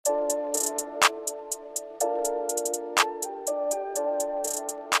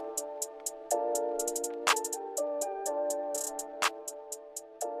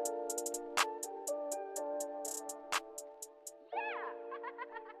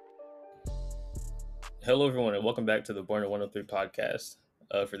Hello, everyone, and welcome back to the Born at 103 podcast.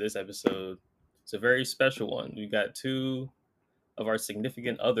 For this episode, it's a very special one. We got two of our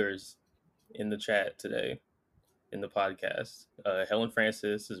significant others in the chat today in the podcast. Helen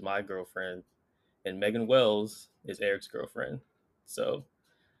Francis is my girlfriend, and Megan Wells is Eric's girlfriend. So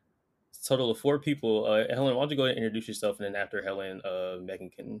it's a total of four people. Helen, why don't you go ahead and introduce yourself, and then after Helen, Megan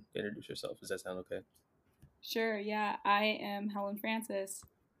can introduce herself. Does that sound okay? Sure, yeah. I am Helen Francis.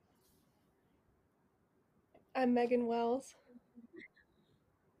 I'm Megan Wells.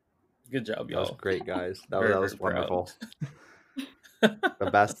 Good job, That was y'all. great, guys. That Very, was very proud. wonderful.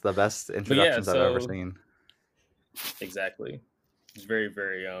 The best introductions I've ever seen. Exactly. It's very,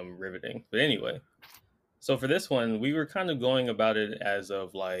 very riveting. But anyway, so for this one, we were kind of going about it as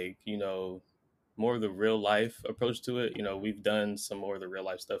of like, more of the real life approach to it. We've done some more of the real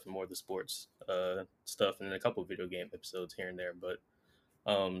life stuff and more of the sports stuff and then a couple of video game episodes here and there. But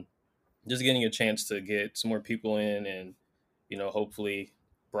just getting a chance to get some more people in and, hopefully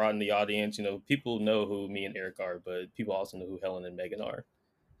broaden the audience. People know who me and Eric are, but people also know who Helen and Megan are.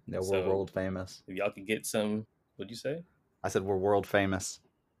 Yeah, we're So, world famous. If y'all could get some, what'd you say? I said we're world famous.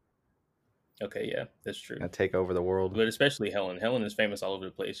 Okay, yeah, that's true. Gonna take over the world. But especially Helen. Helen is famous all over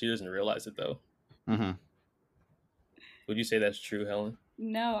the place. She doesn't realize it though. Mm-hmm. Would you say that's true, Helen?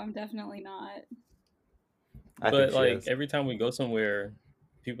 No, I'm definitely not. But like every time we go somewhere,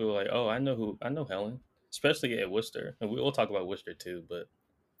 people are like, "Oh, I know Helen." Especially at Worcester, and we'll talk about Worcester too. But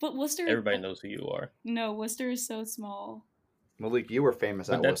Worcester, everybody knows who you are. No, Worcester is so small. Malik, you were famous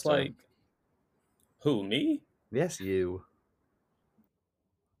but at that's Worcester. Like, who, me? Yes, you.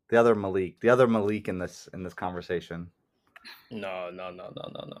 The other Malik in this conversation. No.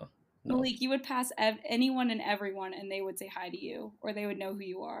 Malik, you would pass anyone and everyone, and they would say hi to you, or they would know who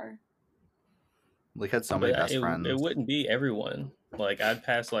you are. Malik had so many best friends. It wouldn't be everyone. Like, I'd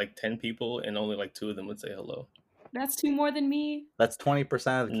pass like 10 people, and only like 2 of them would say hello. That's 2 more than me. That's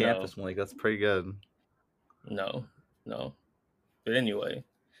 20% of the campus, Malik. That's pretty good. No. But anyway,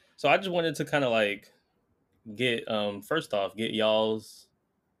 so I just wanted to kind of like get first off, get y'all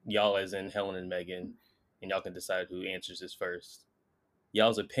as in Helen and Megan, and y'all can decide who answers this first.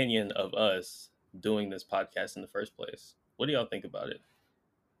 Y'all's opinion of us doing this podcast in the first place. What do y'all think about it?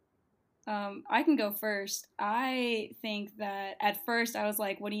 I can go first. I think that at first I was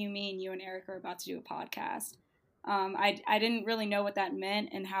like, what do you mean you and Eric are about to do a podcast? I didn't really know what that meant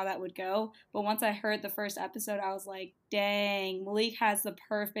and how that would go. But once I heard the first episode, I was like, dang, Malik has the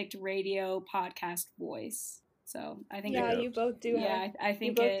perfect radio podcast voice. So I think you both do. Yeah, I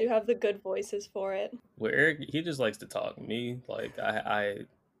think you both do have the good voices for it. Well, Eric, he just likes to talk. Me, like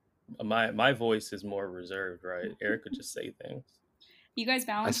my voice is more reserved, right? Eric could just say things. You guys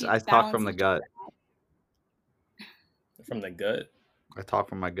balance. I talk from the gut. From the gut? I talk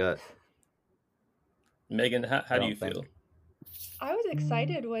from my gut. Megan, how do you feel? I was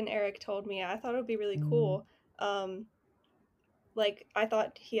excited when Eric told me. I thought it would be really cool. Like, I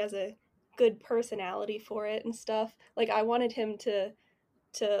thought he has a good personality for it and stuff. Like, I wanted him to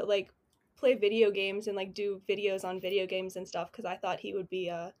like play video games and like do videos on video games and stuff because I thought he would be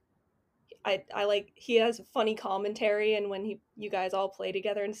I like he has funny commentary, and when you guys all play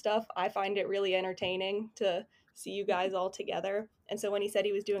together and stuff, I find it really entertaining to see you guys all together. And so when he said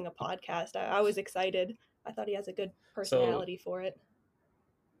he was doing a podcast, I was excited. I thought he has a good personality for it.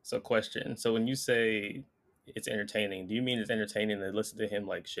 So question. So when you say it's entertaining, do you mean it's entertaining to listen to him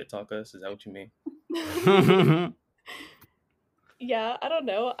like shit talk us? Is that what you mean? Yeah, I don't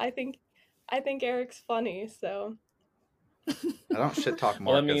know. I think Eric's funny, so I don't shit talk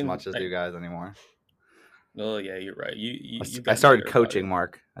Mark as much as you guys anymore. Oh yeah, you're right. You I started coaching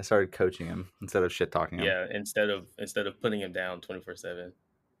Mark. I started coaching him instead of shit talking him. Yeah, instead of putting him down 24/7,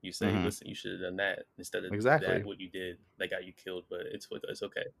 you say, "Listen, you should have done that instead of that. What you did that got you killed, but it's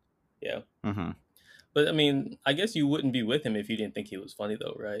okay." Yeah. Mm-hmm. But I mean, I guess you wouldn't be with him if you didn't think he was funny,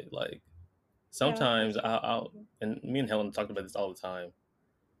 though, right? Like sometimes I'll and me and Helen talked about this all the time.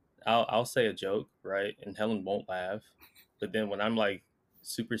 I'll say a joke, right, and Helen won't laugh, but then when I'm like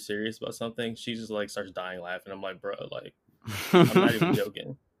super serious about something, she just like starts dying laughing. I'm like, bro, like I'm not even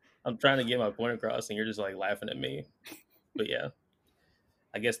joking. I'm trying to get my point across, and you're just like laughing at me. But yeah,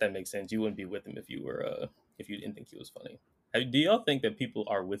 I guess that makes sense. You wouldn't be with him if you were if you didn't think he was funny. Do y'all think that people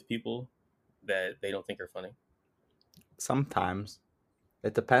are with people that they don't think are funny? Sometimes.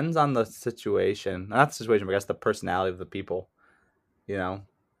 It depends on the situation. Not the situation, but I guess the personality of the people. You know?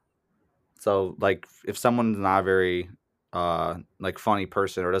 So, like, if someone's not a very, like, funny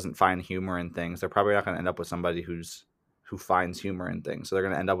person or doesn't find humor in things, they're probably not going to end up with somebody who finds humor in things. So they're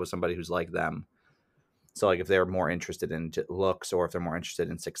going to end up with somebody who's like them. So, like, if they're more interested in looks or if they're more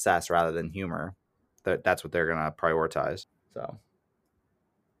interested in success rather than humor, that's what they're gonna prioritize. So,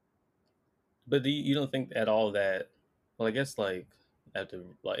 But you don't think at all that? Well, I guess like I have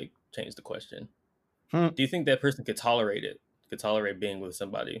to like change the question. Hmm. Do you think that person could tolerate it? Could tolerate being with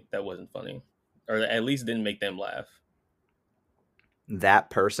somebody that wasn't funny, or that at least didn't make them laugh? that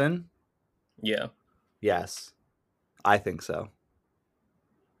person, Yeah, yes, I think so.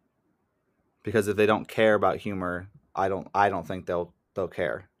 Because if they don't care about humor, I don't think they'll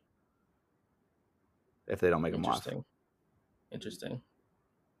care if they don't make them laugh. Interesting.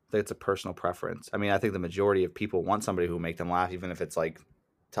 I think it's a personal preference. I mean, I think the majority of people want somebody who will make them laugh, even if it's like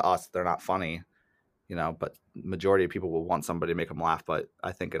to us they're not funny, you know. But majority of people will want somebody to make them laugh. But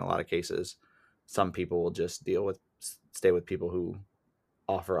I think in a lot of cases, some people will just stay with people who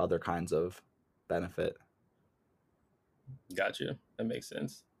offer other kinds of benefit. Gotcha. That makes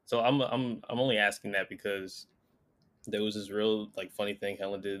sense. So I'm only asking that because there was this real like funny thing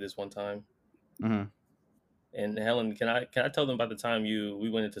Helen did this one time. Mm-hmm. And Helen, can I tell them about the time we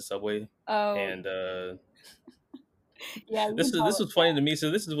went into Subway? Oh, And yeah. this was funny to me. So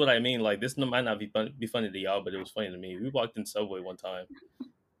this is what I mean. Like this might not be funny to y'all, but it was funny to me. We walked in Subway one time,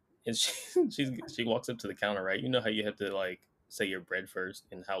 and she walks up to the counter, right? You know how you have to like say your bread first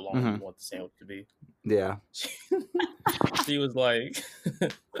and how long you want the sandwich to be. Yeah. She was like,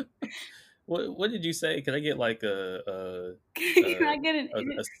 "What did you say? Can I get like a can I get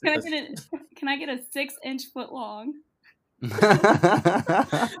can I get a 6-inch foot long?"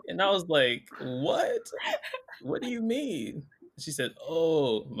 And I was like, "What? What do you mean?" She said,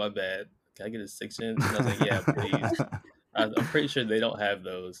 "Oh, my bad. Can I get a 6-inch?" And I was like, "Yeah, please." I'm pretty sure they don't have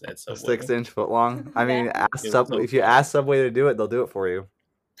those at A Subway. 6-inch foot long. I mean, ask It was Subway. so If you funny. ask Subway to do it, they'll do it for you.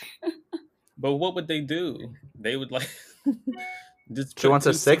 But what would they do? They would like just She put wants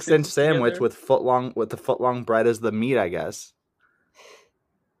a two 6-inch 6-inches sandwich together? with the foot long bread as the meat, I guess.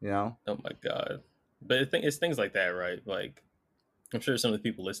 You know? Oh my god! But it's things like that, right? Like I'm sure some of the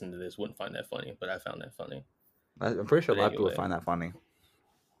people listening to this wouldn't find that funny, but I found that funny. I'm pretty sure a But lot of people anyway, find that funny.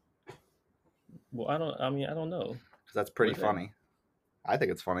 well, I don't know. Because that's pretty Would they? funny. I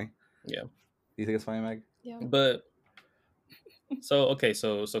think it's funny. Yeah. Do you think it's funny, Meg? Yeah. But so okay,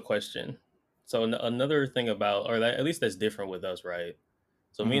 so question. So another thing about, or at least that's different with us, right?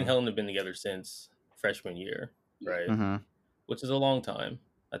 So me and Mhm. Helen have been together since freshman year, right? Mm-hmm. Which is a long time.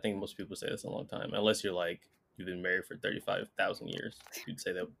 I think most people say that's a long time, unless you're like you've been married for 35,000 years. You'd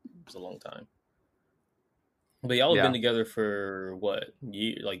say that was a long time. But y'all have been Yeah. together for what?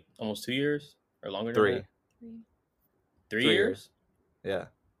 Like almost 2 years or longer than 3. that? 3 3 years? years. Yeah.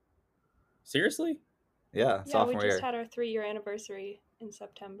 Seriously? Yeah, we sophomore just year. had our 3-year anniversary in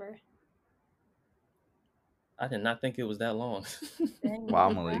September. I did not think it was that long. Wow,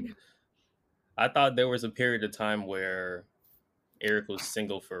 Malik. I thought there was a period of time where Eric was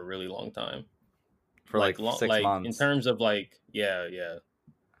single for a really long time. For like 6 like months. in terms of like, yeah. It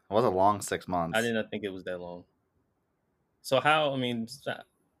was a long 6 months. I did not think it was that long. So how? I mean,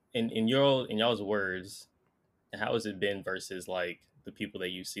 in y'all's words, how has it been versus like the people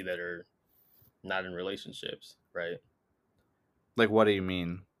that you see that are not in relationships, right? Like, what do you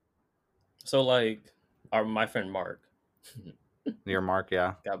mean? So like, my friend Mark, Your Mark,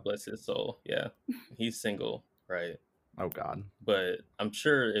 yeah. God bless his soul, yeah, he's single, right? Oh God. But I'm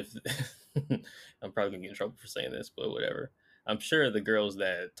sure if I'm probably gonna get in trouble for saying this, but whatever. I'm sure the girls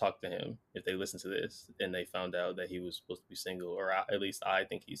that talked to him, if they listened to this and they found out that he was supposed to be single, or at least I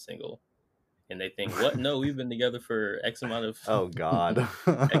think he's single, and they think, "What? No, we've been together for X amount of Oh God.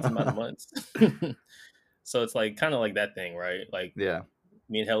 X amount of months." So it's like kind of like that thing, right? Like Yeah.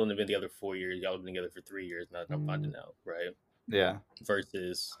 me and Helen have been together for 4 years. Y'all have been together for 3 years. Now I'm finding out, right? Yeah.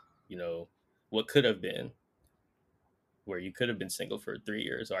 Versus, what could have been, where you could have been single for 3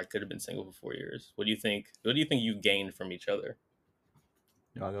 years, or I could have been single for 4 years. What do you think? What do you think you gained from each other?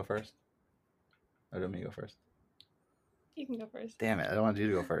 You want to go first? Or do you want me to go first? You can go first. Damn it! I don't want you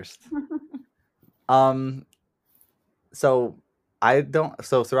to go first. So I don't.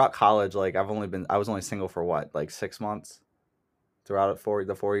 So throughout college, like I was only single for what, like 6 months. Throughout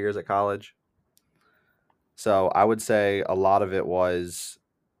the 4 years at college. So I would say a lot of it was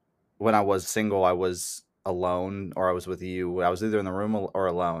when I was single, I was alone or I was with you. I was either in the room or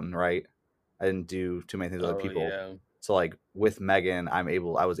alone, right? I didn't do too many things with other people. Yeah. So like with Megan, I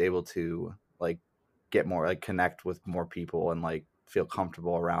was able to like get more, like connect with more people and like feel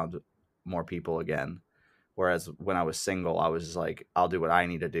comfortable around more people again. Whereas when I was single, I was just like, I'll do what I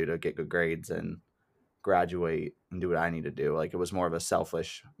need to do to get good grades and graduate and do what I need to do. Like it was more of a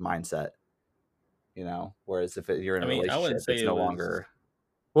selfish mindset, whereas if you're in a I wouldn't relationship, say it's it no was. longer,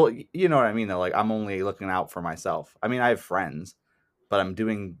 well, you know what I mean though. Like I'm only looking out for myself. I mean, I have friends, but I'm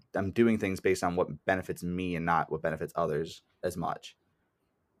doing things based on what benefits me and not what benefits others as much.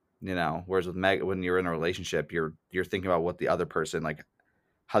 Whereas with Meg, when you're in a relationship, you're thinking about what the other person, like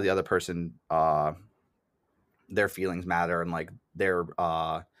how the other person, their feelings matter, and like their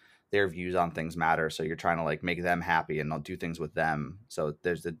views on things matter. So you're trying to like make them happy and not do things with them. So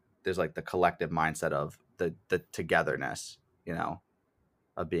there's like the collective mindset of the togetherness,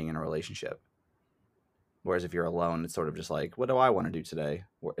 of being in a relationship. Whereas if you're alone, it's sort of just like, what do I want to do today?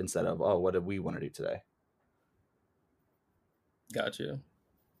 Instead of, oh, what do we want to do today? Gotcha.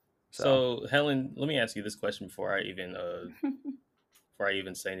 So Helen, let me ask you this question before I even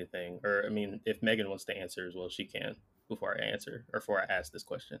say anything. Or I mean, if Megan wants to answer as well, she can before I answer or before I ask this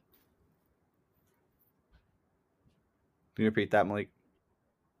question. Can you repeat that, Malik?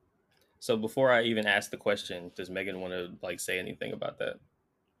 So before I even ask the question, does Megan want to like say anything about that?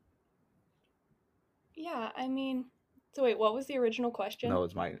 Yeah, I mean, so wait, what was the original question? No,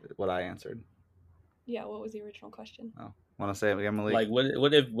 it's what I answered. Yeah, what was the original question? Oh, want to say it again, Malik? Like,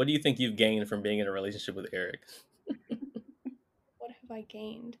 what do you think you've gained from being in a relationship with Eric? What have I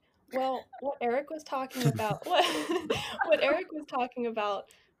gained? Well, what Eric was talking about, what Eric was talking about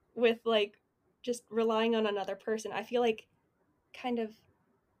with like just relying on another person, I feel like kind of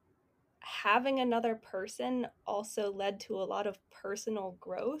having another person also led to a lot of personal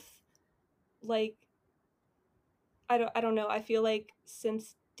growth. Like, I don't know. I feel like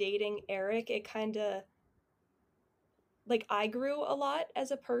since dating Eric, it kind of like I grew a lot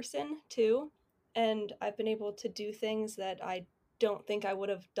as a person too, and I've been able to do things that I don't think I would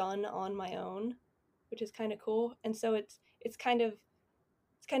have done on my own, which is kind of cool. And so it's kind of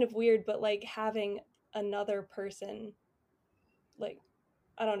weird, but like having another person, like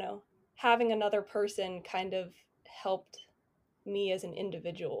I don't know, having another person kind of helped me as an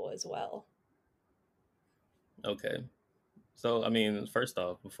individual as well. Okay. So, I mean, first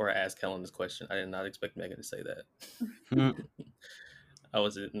off, before I ask Helen this question, I did not expect Megan to say that. I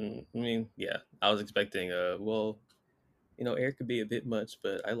was expecting, well, Eric could be a bit much,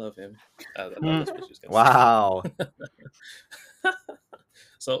 but I love him. That's what she was gonna wow. say.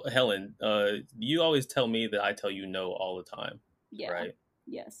 So, Helen, you always tell me that I tell you no all the time. Yeah. Right?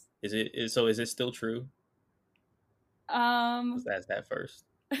 Yes. Is it still true? Let's ask that first.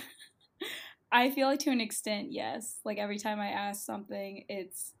 I feel like to an extent, yes. Like every time I ask something,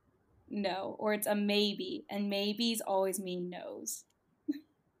 it's no, or it's a maybe, and maybes always mean no's.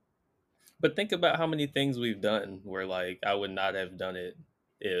 But think about how many things we've done where like I would not have done it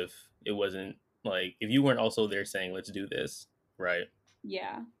if it wasn't like if you weren't also there saying let's do this, right?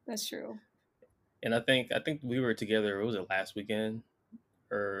 Yeah, that's true. And I think we were together. Was it last weekend,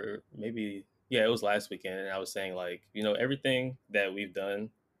 or maybe it was last weekend? And I was saying like everything that we've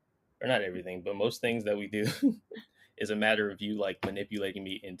done, or not everything, but most things that we do, is a matter of you like manipulating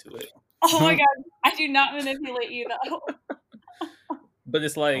me into it. Oh my god, I do not manipulate you though. But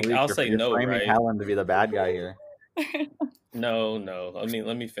it's like I'll say no, right? Helen to be the bad guy here. No. I mean,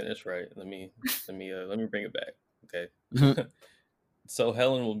 let me finish, right? Let me bring it back. Okay. So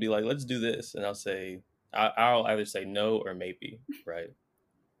Helen will be like, "Let's do this," and I'll say, I'll either say no or maybe, right?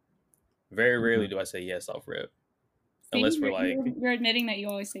 Very rarely do I say yes off rip, unless we're like, you're admitting that you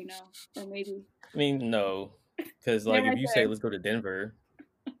always say no or maybe. I mean, no, because like if you say let's go to Denver,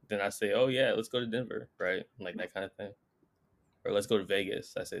 then I say, oh yeah, let's go to Denver, right? Like that kind of thing. Or let's go to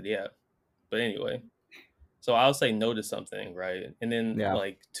Vegas. I said, yeah. But anyway, so I'll say no to something, right? And then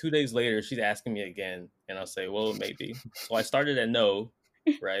like 2 days later, she's asking me again. And I'll say, well, maybe. So I started at no,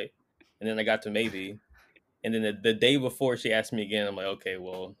 right? And then I got to maybe. And then the day before she asked me again, I'm like, okay,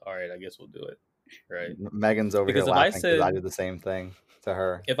 well, all right, I guess we'll do it, right? Megan's over here laughing because I did the same thing to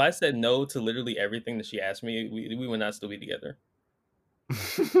her. If I said no to literally everything that she asked me, we would not still be together.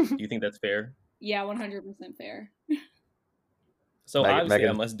 Do you think that's fair? Yeah, 100% fair. So obviously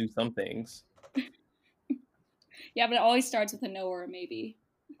I must do some things. Yeah, but it always starts with a no or a maybe.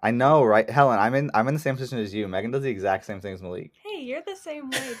 I know, right? Helen, I'm in the same position as you. Megan does the exact same thing as Malik. Hey, you're the same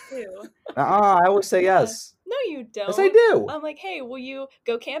way too. I always say yes. No, you don't. Yes, I do. I'm like, hey, will you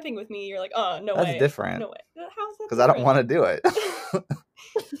go camping with me? You're like, oh, no way. That's different. No way. How's that? Because I don't want to do it.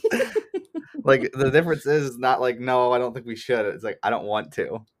 Like the difference is not like, no, I don't think we should. It's like, I don't want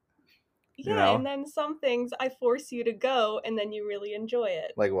to. Yeah, and then some things I force you to go, and then you really enjoy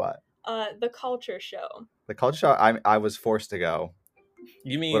it. Like what? The culture show. The culture show, I was forced to go.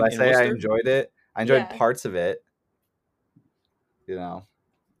 You mean would I say Worcester? I enjoyed it? I enjoyed parts of it. We all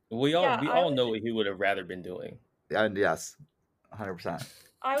know what he would have rather been doing. Yes, 100%.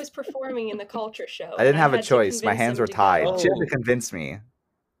 I was performing in the culture show. I didn't have a choice. My hands were tied. She had to convince me.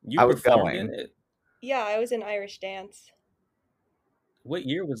 I was going. Yeah, I was in Irish dance. What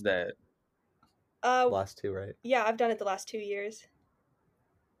year was that? Last two, right? Yeah, I've done it the last 2 years.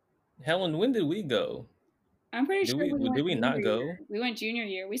 Helen, when did we go? I'm pretty Did sure we we went did we junior not year. go? We went junior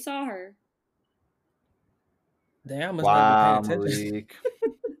year. We saw her. Damn, I must not be paying Wow, attention. Malik.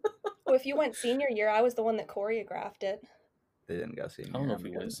 Well, if you went senior year, I was the one that choreographed it. They didn't go senior I don't know year. if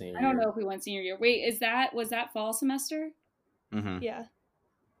we went senior I don't year. know if we went senior year. Wait, was that fall semester? Mm-hmm. Yeah.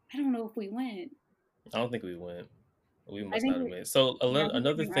 I don't know if we went. I don't think we went. We I must think not have we, went. So yeah, I think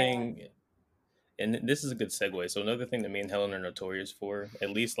another we might have. thing, and this is a good segue. So another thing that me and Helen are notorious for, at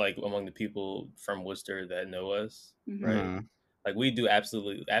least like among the people from Worcester that know us, Mhm. right? Mm-hmm. Like we do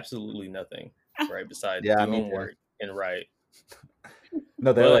absolutely nothing, right? Besides Yeah, do me too. homework and write.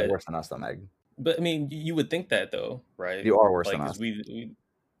 No, they're like But worse than us, though, Meg. but I mean, you would think that though, right? You are worse Like than because us. we.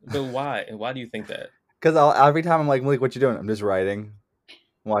 But why? And why do you think that? Because every time I'm like, Malik, what you doing? I'm just writing,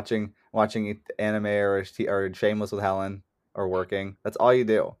 watching anime or Shameless with Helen, or working. That's all you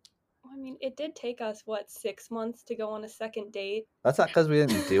do. I mean, it did take us, what, 6 months to go on a second date? That's not because we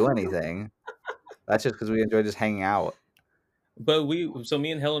didn't do anything. That's just because we enjoy just hanging out. But so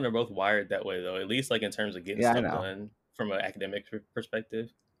me and Helen are both wired that way, though. At least like in terms of getting Yeah, I stuff know. done from an academic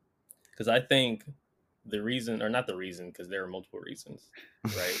perspective. Because I think the reason, or not the reason, because there are multiple reasons,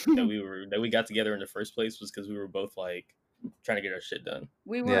 right? that we got together in the first place was because we were both like trying to get our shit done,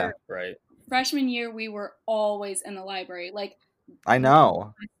 We were Yeah. right? freshman year. We were always in the library. Like I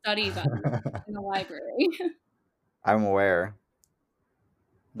know. study buddy in the library. I'm aware.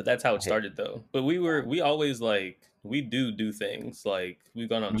 But that's how it Hey. started, though. But we always like we do things like we've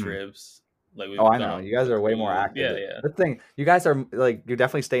gone on Mhm. trips. Like we've Oh, I gone know. on You guys a are way more cruise. active. Yeah. The thing, you guys are like, you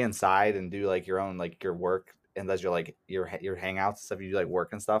definitely stay inside and do like your own, like your work, and that's your like your hangouts and stuff. You do like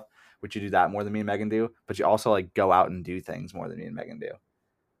work and stuff, which you do that more than me and Megan do. But you also like go out and do things more than me and Megan do.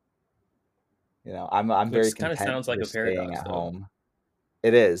 You know, I'm very Which kind of content sounds like a just staying paradox, at though. home.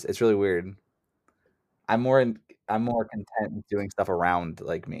 It is. It's really weird. I'm more content doing stuff around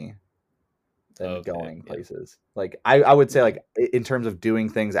like me than Okay, going yeah. places. Like I would say, Yeah. like in terms of doing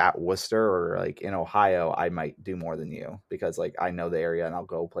things at Worcester or like in Ohio, I might do more than you because like I know the area and I'll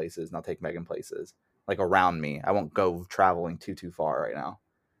go places and I'll take Megan places like around me. I won't go traveling too far right now.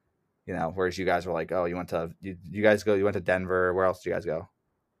 You know, whereas you guys were like, oh, you went to Denver. Where else did you guys go?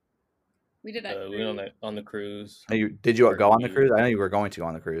 We did that. We went on the cruise. Did you Or go on the you- cruise? I know you were going to go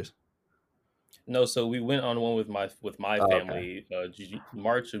on the cruise. No, so we went on one with my Oh, okay. family,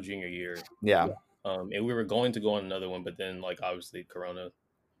 March of junior year. Yeah. And we were going to go on another one, but then like obviously Corona.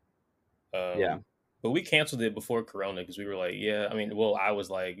 Yeah. But we canceled it before Corona because we were like, yeah. I mean, well, I was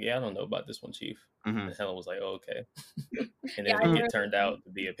like, yeah, I don't know about this one, Chief. Mhm. And Helen was like, oh, okay. And Yeah, then I it turned out to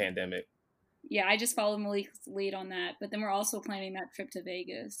be a pandemic. Yeah, I just followed Malik's lead on that. But then we're also planning that trip to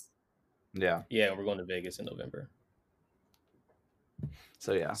Vegas. Yeah. Yeah, we're going to Vegas in November.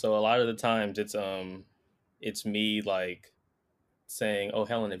 So yeah. So a lot of the times it's me like saying, "Oh,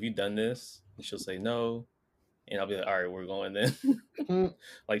 Helen, have you done this?" And she'll say no, and I'll be like, "All right, we're going then."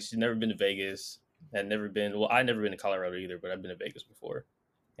 Like she's never been to Vegas. I've never been to Colorado either, but I've been to Vegas before,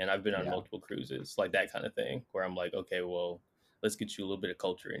 and I've been on multiple cruises, like that kind of thing, where I'm like, okay, well, let's get you a little bit of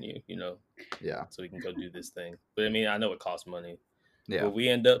culture in you, Yeah. so we can go do this thing. But I mean, I know it costs money. Yeah. But we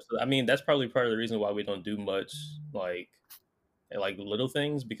end up. I mean, that's probably part of the reason why we don't do much like little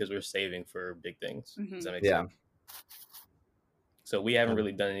things because we're saving for big things. Does that make sense? So we haven't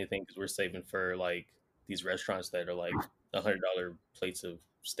really done anything because we're saving for like these restaurants that are like $100 plates of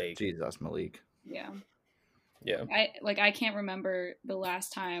steak. Jesus, Malik. Yeah. Yeah. I can't remember the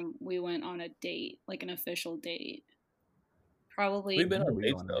last time we went on a date, like an official date. Probably We've been on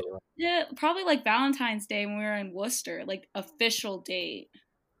dates though. Yeah, probably like Valentine's Day when we were in Worcester, like official date.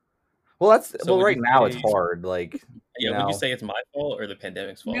 Well, So would right you now it's say- hard. Like, Yeah, you would you know, say it's my fault or the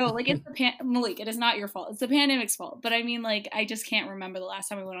pandemic's fault? No, like it's Malik, it is not your fault. It's the pandemic's fault. But I mean, like, I just can't remember the last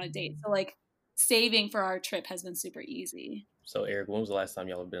time we went on a date. So like saving for our trip has been super easy. So Eric, when was the last time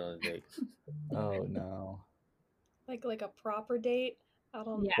y'all have been on a date? oh no. Like a proper date? I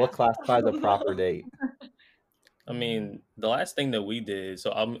don't Yeah. What classifies a I don't proper know. date? I mean, the last thing that we did,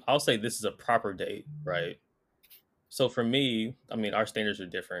 so I'll say this is a proper date, right? So for me, I mean, our standards are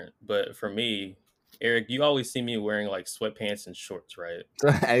different, but for me, Eric, you always see me wearing like sweatpants and shorts, right?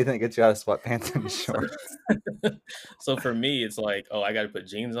 Anything gets you out of sweatpants and shorts. So for me, it's like, oh, I got to put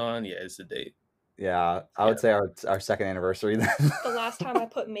jeans on. Yeah, it's a date. Yeah, I would say our second anniversary then. The last time I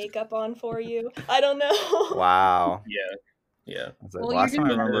put makeup on for you. I don't know. Wow. Yeah. That's like, Well, last you're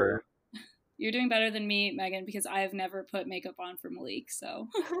time I doing remember. You're doing better than me, Megan, because I have never put makeup on for Malik. So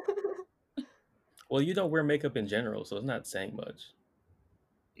Well, you don't wear makeup in general, so it's not saying much.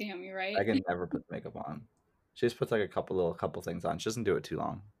 damn, you're right. Megan never puts makeup on. She just puts like a couple things on. She doesn't do it too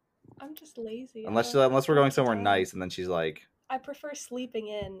long. I'm just lazy. Unless I don't we're going have somewhere time. nice, and then she's like, I prefer sleeping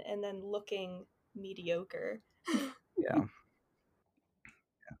in and then looking mediocre. yeah.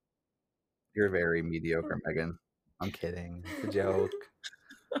 You're very mediocre, Megan. I'm kidding. It's a joke.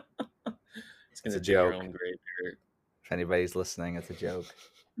 It's gonna a dig your joke. own grave, Eric. If anybody's listening, it's a joke.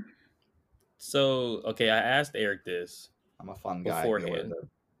 So, okay, I asked Eric this I'm a fun guy. beforehand.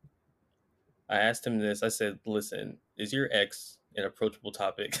 I asked him this. I said, "Listen, is your ex an approachable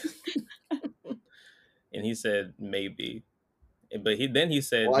topic?" And he said, "Maybe." But he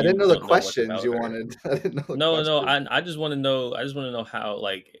said, "Well, I didn't know the don't know much questions about you her." wanted. I didn't know the No, questions. I just want to know. I just want to know how.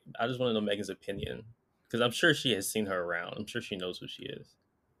 Like, I just want to know Megan's opinion because I'm sure she has seen her around. I'm sure she knows who she is.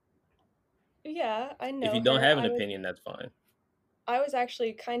 Yeah, I know If you don't her. have an opinion, that's fine. I was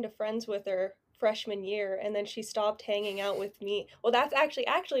actually kind of friends with her freshman year, and then she stopped hanging out with me. Well, that's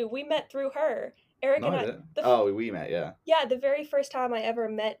actually we met through her. Eric No, and I I. didn't. We met, yeah. Yeah, the very first time I ever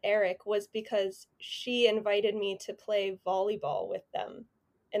met Eric was because she invited me to play volleyball with them.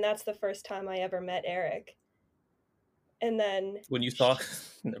 And that's the first time I ever met Eric. And then When you saw,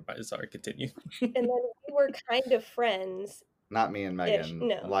 sorry, continue. And then we were kind of friends. Not me and Megan.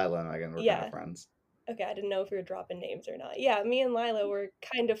 No. Lila and Megan were kind of friends. Okay, I didn't know if we were dropping names or not. Yeah, me and Lila were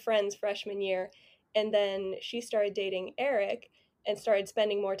kind of friends freshman year. And then she started dating Eric and started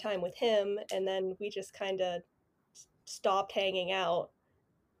spending more time with him. And then we just kind of stopped hanging out.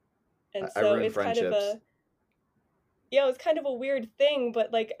 And so it's kind of it's kind of a weird thing,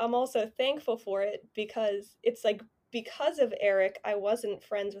 but like I'm also thankful for it because it's like because of Eric, I wasn't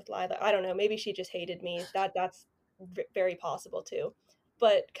friends with Lila. I don't know, maybe she just hated me. That's very possible too.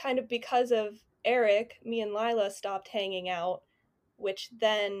 But kind of because of Eric, me and Lila stopped hanging out, which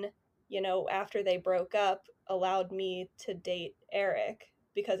then, after they broke up, allowed me to date Eric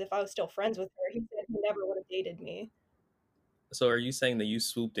because if I was still friends with her, he said he never would have dated me. So are you saying that you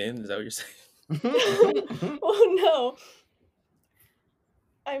swooped in? Is that what you're saying? Oh no.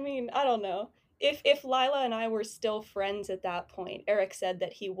 I mean, I don't know. If Lila and I were still friends at that point, Eric said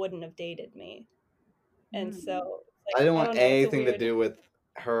that he wouldn't have dated me. And so I didn't want anything to do with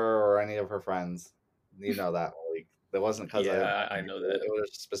her or any of her friends. You know that. Like, that wasn't because I know that. It would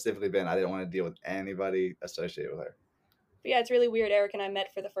have specifically been I didn't want to deal with anybody associated with her. But yeah, it's really weird. Eric and I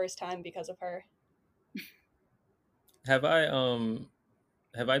met for the first time because of her. Have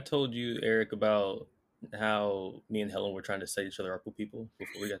I told you, Eric, about how me and Helen were trying to set each other up with people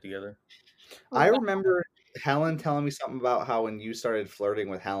before we got together? I remember Helen telling me something about how when you started flirting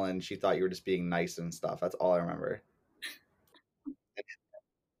with Helen, she thought you were just being nice and stuff. That's all I remember.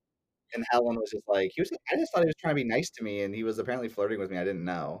 And Helen was just like, I just thought he was trying to be nice to me, and he was apparently flirting with me. I didn't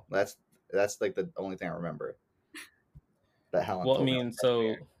know. That's like the only thing I remember. That Helen. Well, I mean,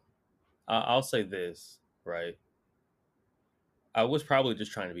 so I'll say this, right? I was probably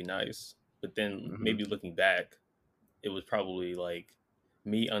just trying to be nice, but then maybe looking back, it was probably like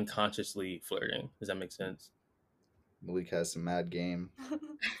me unconsciously flirting. Does that make sense? Malik has some mad game.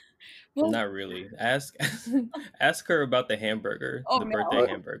 Well, not really. Ask her about the hamburger, birthday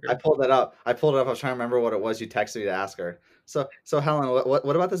hamburger. I pulled it up. I was trying to remember what it was you texted me to ask her. So Helen,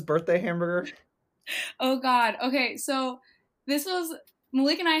 what about this birthday hamburger? Oh God. Okay, so this was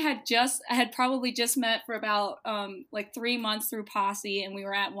Malik and I had probably just met for about like 3 months through Posse, and we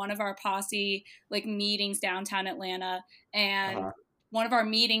were at one of our Posse like meetings downtown Atlanta, and one of our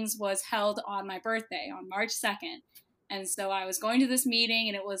meetings was held on my birthday on March 2nd. And so I was going to this meeting,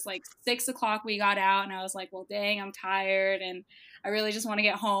 and it was like 6 o'clock we got out, and I was like, well, dang, I'm tired, and I really just want to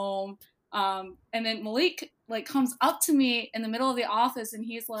get home. And then Malik like comes up to me in the middle of the office, and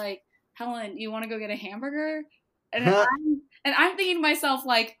he's like, Helen, you want to go get a hamburger? And I'm thinking to myself,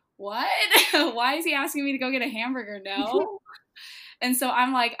 like, what? Why is he asking me to go get a hamburger? No. And so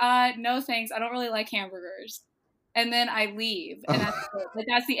I'm like, no, thanks. I don't really like hamburgers. And then I leave, and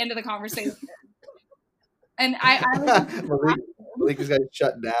that's the end of the conversation. And Malik just got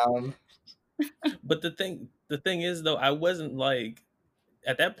shut down. But the thing is, though, I wasn't like,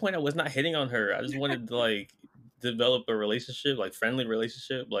 at that point, I was not hitting on her. I just wanted to like develop a relationship, like friendly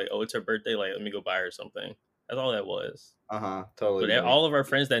relationship. Like, oh, it's her birthday, like let me go buy her something. That's all that was. Totally. But all of our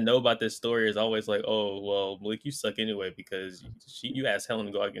friends that know about this story is always like, oh, well, Malik, you suck anyway because you asked Helen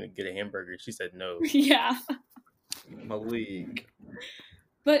to go out and get a hamburger. She said no. Yeah. Malik.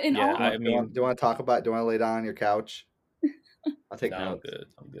 But do you want to lay down on your couch? I'll take notes.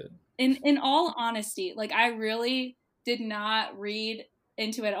 I'm good. In all honesty, like I really did not read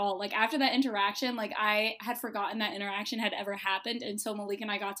into it at all. Like after that interaction, like I had forgotten that interaction had ever happened until Malik and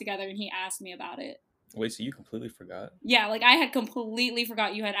I got together and he asked me about it. Wait, so you completely forgot? Yeah, like I had completely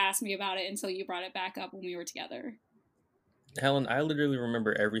forgot you had asked me about it until you brought it back up when we were together. Helen, I literally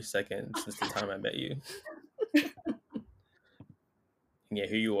remember every second since the time I met you. And yeah,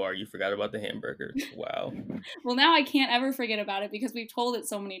 here you are. You forgot about the hamburger. Wow. Well, now I can't ever forget about it because we've told it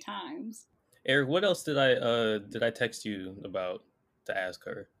so many times. Eric, what else did I text you about to ask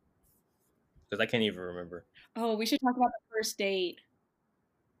her? Because I can't even remember. Oh, we should talk about the first date.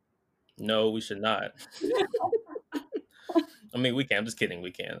 No, we should not. I mean, we can. I'm just kidding.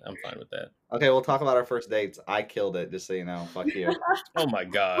 We can. I'm fine with that. Okay, we'll talk about our first dates. I killed it, just so you know. Fuck you. Oh my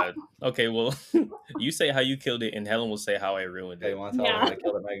god. Okay, well, you say how you killed it, and Helen will say how I ruined Okay, it. you want to tell them how I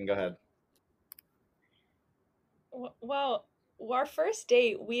killed it? Megan, go ahead. Well, our first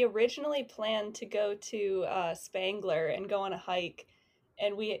date, we originally planned to go to Spangler and go on a hike,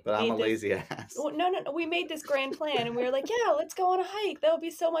 and But I'm a lazy ass. Well, no, we made this grand plan, and we were like, yeah, let's go on a hike. That would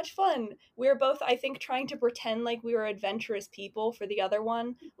be so much fun. We were both, I think, trying to pretend like we were adventurous people for the other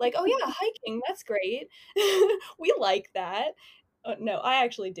one. Like, oh yeah, hiking, that's great. We like that. No, I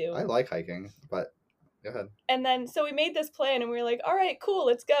actually do. I like hiking, but go ahead. And then, so we made this plan, and we were like, all right, cool,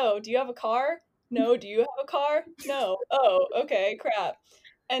 let's go. Do you have a car? No. Do you have a car? No. Oh, okay, crap.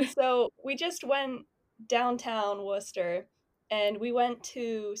 And so we just went downtown Worcester, and we went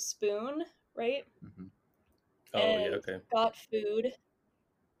to Spoon, right? Mm-hmm. Oh, and yeah, okay. got food,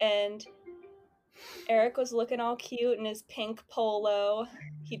 and Eric was looking all cute in his pink polo.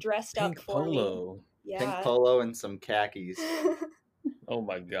 He dressed Pink up for polo. me. Yeah. Pink polo and some khakis. Oh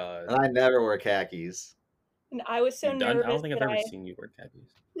my god. And I never wear khakis. And I was so nervous. I don't think I've ever seen you wear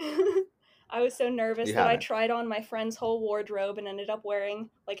khakis. I was so nervous You that I haven't. tried on my friend's whole wardrobe and ended up wearing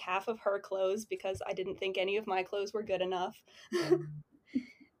like half of her clothes because I didn't think any of my clothes were good enough.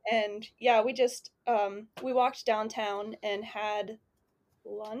 And yeah, we just we walked downtown and had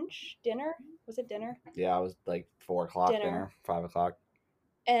dinner. Was it dinner? Yeah, it was like 4 o'clock dinner, 5 o'clock.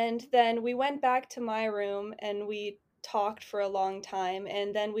 And then we went back to my room and we talked for a long time,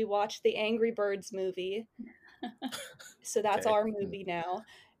 and then we watched the Angry Birds movie. So that's Okay. our movie now.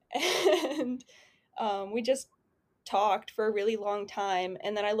 And we just talked for a really long time,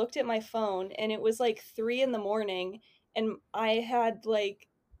 and then I looked at my phone and it was like 3 a.m, and I had like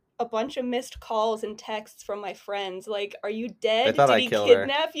a bunch of missed calls and texts from my friends like, are you dead? thought Did I he killed her.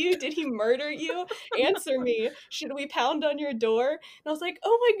 kidnap you? Did he murder you? Answer me. Should we pound on your door? And I was like,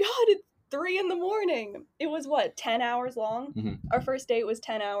 oh my god, it's 3 a.m. It was what, 10 hours long? Mm-hmm. Our first date was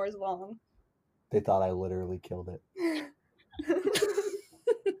 10 hours long. They thought I literally killed it.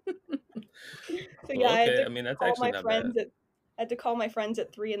 So yeah, I had to I mean, that's call actually my not friends bad. I had to call my friends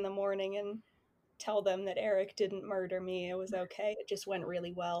at 3 a.m. and tell them that Eric didn't murder me. It was okay. It just went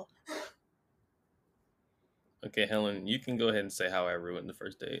really well. Okay, Helen, you can go ahead and say how I ruined the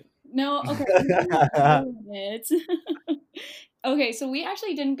first date. No, okay. Okay, so we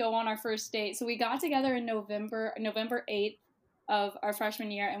actually didn't go on our first date. So we got together in November 8th of our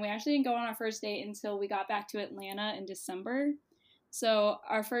freshman year, and we actually didn't go on our first date until we got back to Atlanta in December. So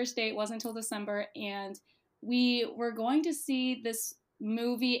our first date wasn't until December, and we were going to see this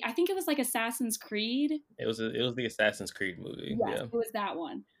movie. I think it was like Assassin's Creed. It was the Assassin's Creed movie. Yes, Yeah. it was that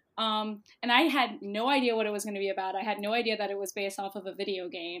one. And I had no idea what it was going to be about. I had no idea that it was based off of a video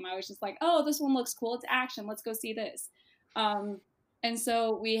game. I was just like, oh, this one looks cool. It's action. Let's go see this. And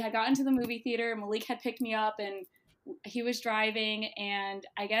so we had gotten to the movie theater. Malik had picked me up and he was driving. And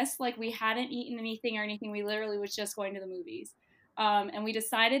I guess like we hadn't eaten anything or anything. We literally was just going to the movies. And we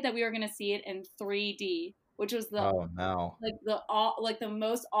decided that we were going to see it in 3D, which was the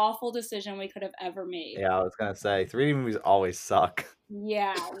most awful decision we could have ever made. Yeah, I was gonna say 3D movies always suck.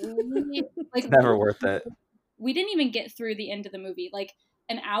 Yeah, It's never worth it. We didn't even get through the end of the movie. Like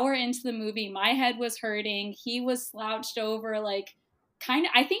an hour into the movie, my head was hurting. He was slouched over, like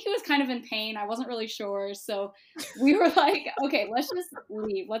I think he was kind of in pain. I wasn't really sure. So we were like, okay, let's just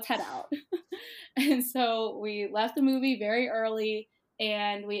leave. Let's head out. And so we left the movie very early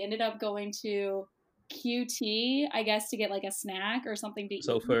and we ended up going to QT, I guess, to get like a snack or something to eat.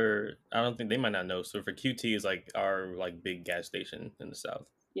 So I don't think they might not know. So for QT is like our like big gas station in the South.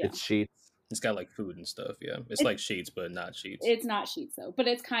 Yeah. It's Sheetz. It's got like food and stuff. Yeah, it's like Sheetz, but not Sheetz. It's not Sheetz though, but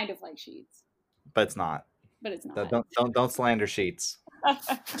it's kind of like Sheetz. But it's not. But it's not. Don't slander Sheetz.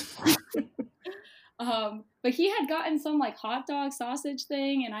 But he had gotten some like hot dog sausage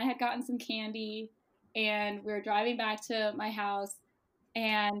thing, and I had gotten some candy, and we were driving back to my house,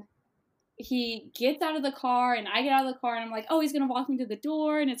 and he gets out of the car, and I get out of the car, and I'm like, oh, he's gonna walk me to the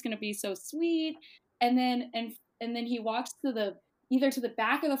door, and it's gonna be so sweet, and then he walks to either to the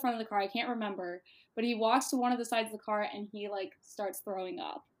back or the front of the car, I can't remember, but he walks to one of the sides of the car, and he like starts throwing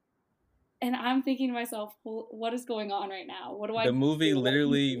up. And I'm thinking to myself, well, what is going on right now? What do I The movie do?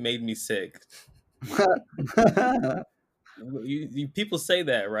 literally made me sick. People say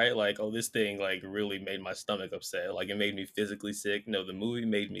that, right? Like, oh, this thing like really made my stomach upset. Like, it made me physically sick. No, the movie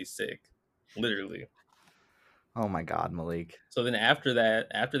made me sick, literally. Oh my God, Malik. So then after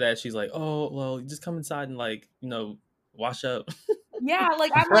that, she's like, oh, well, just come inside and like, wash up. Yeah,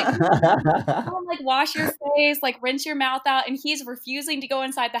 like I'm like, wash your face, like rinse your mouth out, and he's refusing to go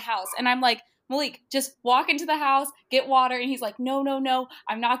inside the house. And I'm like, Malik, just walk into the house, get water. And he's like, no,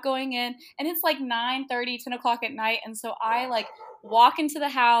 I'm not going in. And it's like 9:30, 10 o'clock at night. And so I like walk into the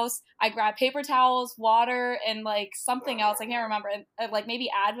house, I grab paper towels, water, and like something else. I can't remember, like maybe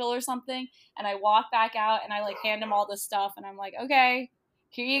Advil or something. And I walk back out and I like hand him all this stuff. And I'm like, okay,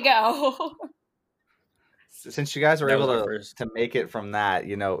 here you go. Since you guys were That was able our to first. make it from that,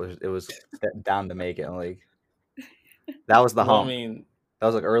 it was down to make it. Like that was the Well, hump. That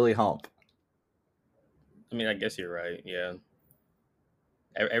was like early hump. I guess you're right. Yeah.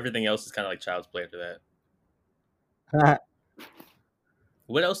 Everything else is kind of like child's play after that.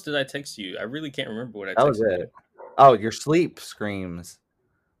 What else did I text you? I really can't remember what I texted That was it. you. Oh, your sleep screams.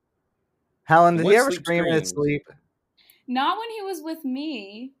 Helen, did What he ever sleep scream in his screams? sleep? Not when he was with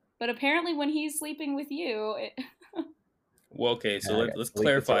me, but apparently when he's sleeping with you. Well, okay, so Yeah, let's Malik gets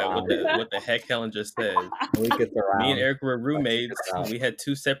clarify what around. the heck Helen just said. Malik gets around. Me and Eric were Malik roommates. gets around. We had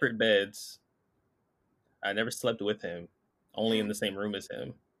 2 separate beds. I never slept with him, only in the same room as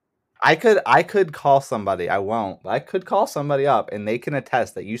him. I could call somebody. I won't. But I could call somebody up, and they can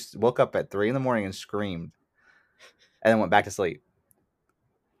attest that you woke up at 3 a.m. and screamed, and then went back to sleep.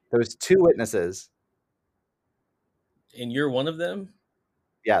 There was 2 witnesses. And you're one of them?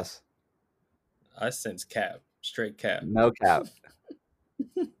 Yes. I sense cap. Straight cap. No cap.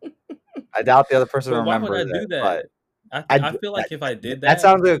 I doubt the other person But why remembers would I do it, that? but I feel like if I did that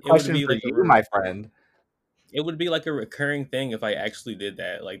sounds like a it would question be for like you, my friend. It would be like a recurring thing if I actually did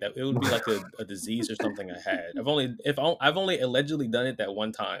that. Like that, it would be like a disease or something I had. I've only allegedly done it that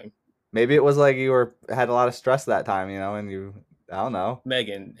one time. Maybe it was like you had a lot of stress that time, and I don't know.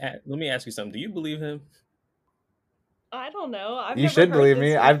 Megan, let me ask you something. Do you believe him? I don't know. You should believe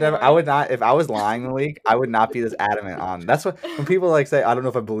me. I would not. If I was lying, Malik, I would not be this adamant on. That's what when people like say, I don't know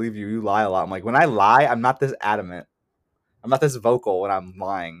if I believe you. You lie a lot. I'm like, when I lie, I'm not this adamant. I'm not this vocal when I'm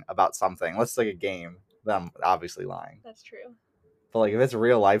lying about something. Unless it's like a game, then I'm obviously lying. That's true. But like if it's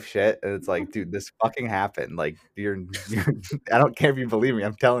real life shit, and it's like, dude, this fucking happened. Like you're I don't care if you believe me.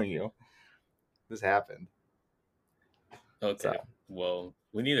 I'm telling you, this happened. Okay. So. Well,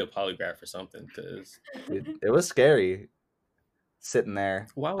 we need a polygraph or something because it was scary sitting there.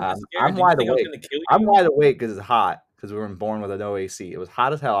 Why was it scary? I'm Did you wide think I was awake. gonna kill you? I'm wide awake because it's hot. Because we were born with a no AC. It was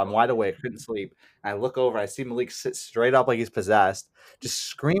hot as hell. I'm wide awake. Couldn't sleep. And I look over. I see Malik sit straight up like he's possessed. Just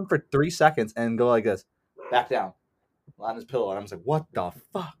scream for 3 seconds and go like this, back down on his pillow. And I was like, "What the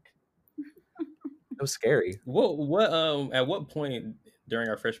fuck?" It was scary. What? At what point during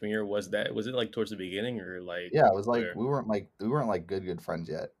our freshman year was that? Was it like towards the beginning or like? Yeah, it was like where? we weren't like good friends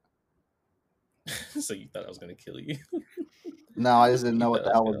yet. So you thought I was gonna kill you? No, I just didn't know what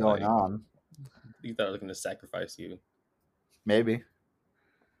the hell was going on. You thought I was gonna sacrifice you? Maybe.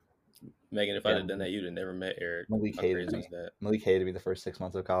 Megan, if I'd have done that, you'd have never met Eric. Malik hated me. Malik hated me the first 6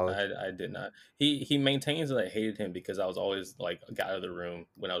 months of college. I did not. He maintains that I hated him because I was always like got out of the room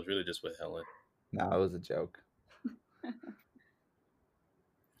when I was really just with Helen. No, it was a joke.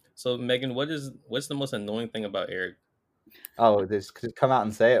 So Megan, what's the most annoying thing about Eric? Oh, just come out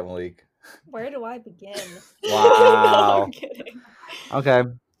and say it, Malik. Where do I begin? Wow. No, I'm kidding. Okay.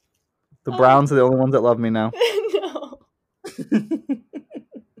 The Browns are the only ones that love me now. No.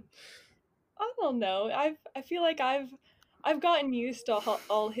 I don't know. I feel like I've gotten used to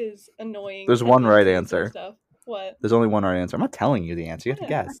all his annoying. There's one right answer. Stuff. What? There's only one right answer. I'm not telling you the answer. You have to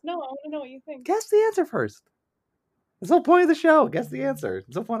guess. No, I want to know what you think. Guess the answer first. That's the whole point of the show. Guess the answer.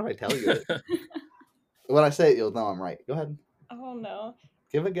 There's no point if I tell you it. When I say it, you'll know I'm right. Go ahead. I don't know.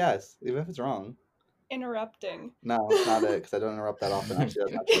 Give a guess, even if it's wrong. Interrupting. No, it's not it, because I don't interrupt that often.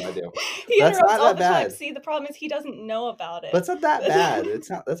 Actually, that's not true. I do. He That's interrupts not all that the bad. time. See, the problem is he doesn't know about it. But it's not that bad.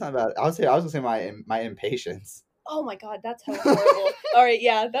 That's not bad. I was gonna say my impatience. Oh my god, that's how horrible. All right,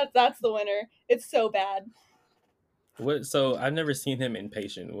 yeah, that's the winner. It's so bad. What? So I've never seen him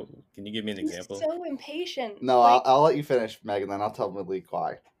impatient. Can you give me an He's example? so impatient. No, like, I'll let you finish, Megan. Then I'll tell Malik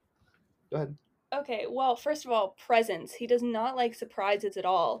why. Go ahead. Okay, well, first of all, presents. He does not like surprises at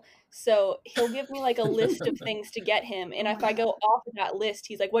all. So he'll give me like a list of things to get him, and if I go off of that list,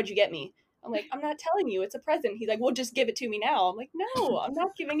 he's like, "What'd you get me?" I'm like, I'm not telling you, it's a present. He's like, well, just give it to me now. I'm like, no, I'm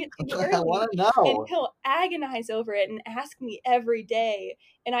not giving it to you early. I want to And know. he'll agonize over it and ask me every day.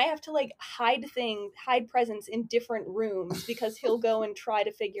 And I have to like hide presents in different rooms because he'll go and try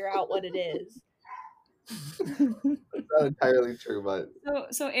to figure out what it is. It's not entirely true, but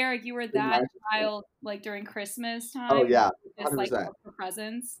So Eric, you were that child like during Christmas time? oh yeah, just like 100%. look for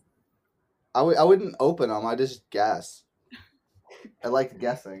presents. I wouldn't open them. I just guess. I liked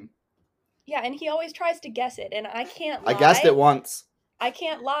guessing. Yeah, and he always tries to guess it, and I can't lie. I guessed it once. I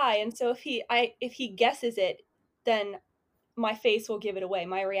can't lie, and so if he guesses it, then my face will give it away.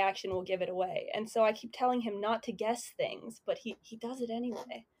 My reaction will give it away. And so I keep telling him not to guess things, but he does it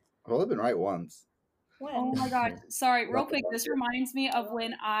anyway. I've only been right once. When? Oh my god. Sorry, real quick, this reminds me of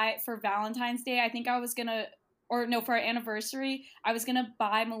when for Valentine's Day, I think I was gonna, or no, for our anniversary, I was gonna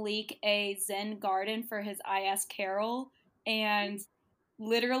buy Malik a Zen garden for his IS Carol, and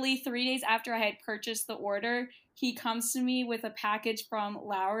literally 3 days after I had purchased the order, he comes to me with a package from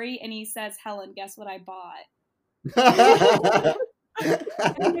Lowry, and he says, Helen, guess what I bought?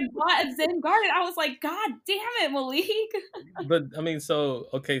 And he bought a Zen garden. I was like, God damn it, Malik. But I mean, so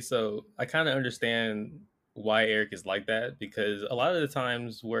I kind of understand why Eric is like that, because a lot of the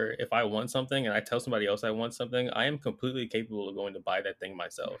times where if I want something and I tell somebody else I want something, I am completely capable of going to buy that thing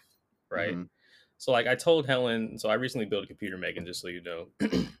myself, right? Mm-hmm. So like I told Helen, so I recently built a computer, Megan, just so you know.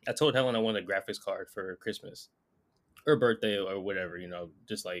 I told Helen I wanted a graphics card for Christmas or birthday or whatever, you know,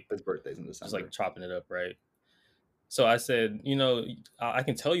 just like his birthday's in December. Just like chopping it up, right? So I said, you know, I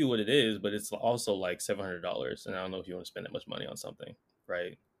can tell you what it is, but it's also like $700, and I don't know if you want to spend that much money on something,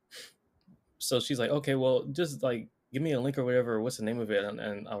 right? So she's like, okay, well, just like give me a link or whatever, or what's the name of it,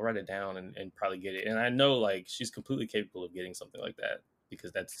 and I'll write it down and probably get it. And I know like she's completely capable of getting something like that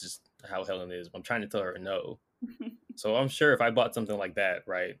because that's just how Helen is. I'm trying to tell her no. So I'm sure if I bought something like that,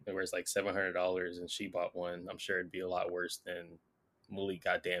 right, where it's like $700 and she bought one, I'm sure it'd be a lot worse than Malik,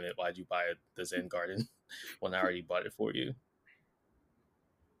 God damn it, why'd you buy the Zen garden when I already bought it for you?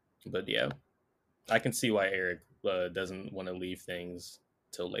 But yeah, I can see why Eric doesn't want to leave things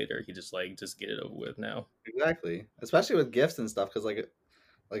till later. He just get it over with now. Exactly, especially with gifts and stuff, because like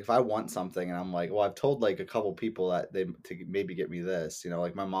if I want something and I'm like, well, I've told like a couple people that they to maybe get me this, you know,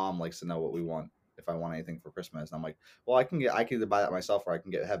 like my mom likes to know what we want if I want anything for Christmas, and I'm like, well, I can either buy that myself or I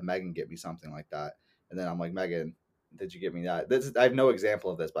can have Megan get me something like that, and then I'm like, Megan, did you get me that? I have no example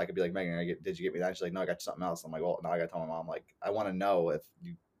of this, but I could be like, Megan, did you get me that? She's like, no, I got you something else. I'm like, well, now I got to tell my mom, like, I want to know if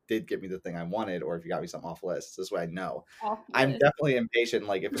you did get me the thing I wanted or if you got me something off list. This way I know. I'm definitely impatient.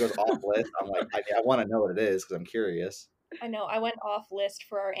 Like, if it goes off list, I'm like, I want to know what it is because I'm curious. I know. I went off list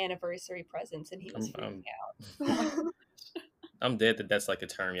for our anniversary presents and he was freaking out. I'm dead that that's like a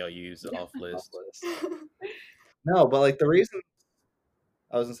term y'all use, off list. No, but like the reason...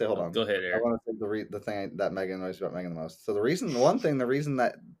 I was gonna say, hold on. Go ahead, Eric. I want to say the thing that Megan annoys about Megan the most. So the reason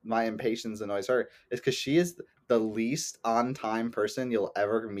that my impatience annoys her is because she is the least on time person you'll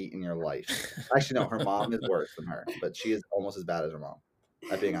ever meet in your life. Actually, no, her mom is worse than her, but she is almost as bad as her mom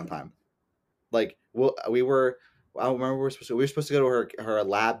at being on time. Like, I remember we were supposed to go to her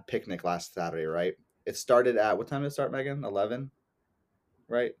lab picnic last Saturday, right? It started at, what time did it start, Megan? 11?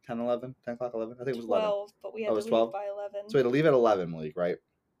 Right? 10 o'clock, 11? I think it was 11. 12, but we had to leave 12? by 11. So we had to leave at 11, Malik, right?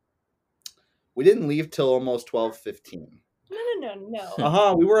 We didn't leave till almost 12:15.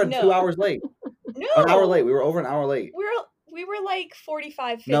 No. We were 2 hours late. No. An hour late. We were over an hour late. We were like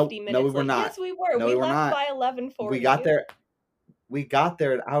 45, 50 minutes. No, we were not. Yes, we were. No, we were left not. by 11:40. We got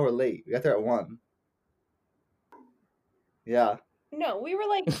there an hour late. We got there at 1. Yeah. No, we were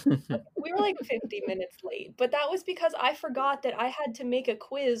like 50 minutes late, but that was because I forgot that I had to make a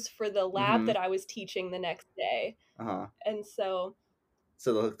quiz for the lab that I was teaching the next day. And so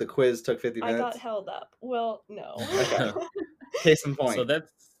the quiz took 50 minutes. I got held up. Well, no. Okay. Case in point. So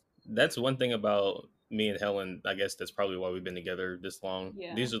that's one thing about me and Helen. I guess that's probably why we've been together this long.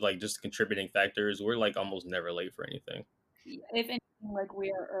 Yeah. These are like just contributing factors. We're like almost never late for anything. If anything, like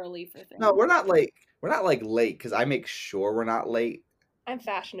we are early for things. No, we're not late. We're not like late because I make sure we're not late. I'm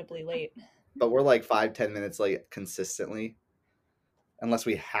fashionably late. But we're like 5-10 minutes late consistently, unless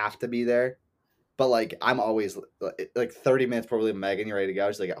we have to be there. But like I'm always like 30 minutes probably. Megan, you ready to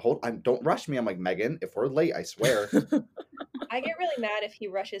go? She's like, don't rush me. I'm like, Megan, if we're late, I swear. I get really mad if he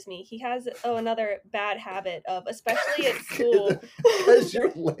rushes me. He has another bad habit of, especially at school. Because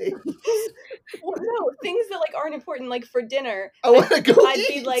you're late. Well, no, things that like aren't important, like for dinner. I want to go. I'd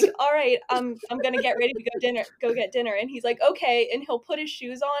be like, all right, I'm gonna get ready to go get dinner, and he's like, okay, and he'll put his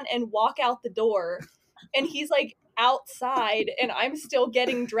shoes on and walk out the door, and he's like outside and I'm still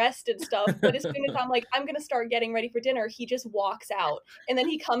getting dressed and stuff. But as soon as I'm like, I'm gonna start getting ready for dinner, he just walks out. And then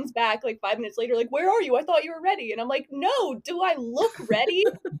he comes back like 5 minutes later, like, where are you? I thought you were ready. And I'm like, no, do I look ready?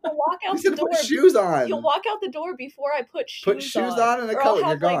 I'll walk out You the should door. put shoes on. You'll walk out the door before I put shoes on. Put shoes on and a or coat and I'll you're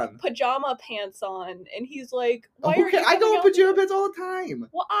have like gone. pajama pants on. And he's like, Oh, why are you I go coming in out? pajama pants all the time.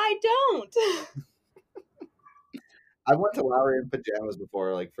 Well, I don't. I went to Lowry in pajamas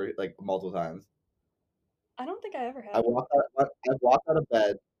before, like for like multiple times. I don't think I ever have. I've walked out of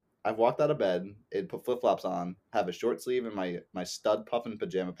bed. I've walked out of bed and put flip flops on, have a short sleeve and my stud puffin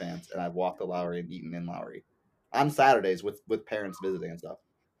pajama pants, and I've walked to Lowry and eaten in Lowry on Saturdays with parents visiting and stuff.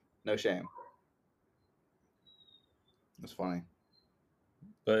 No shame. It's funny.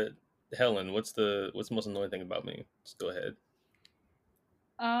 But Helen, what's the most annoying thing about me? Just go ahead.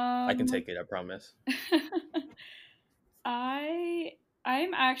 I can take it, I promise.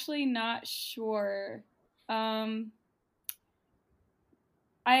 I'm actually not sure. I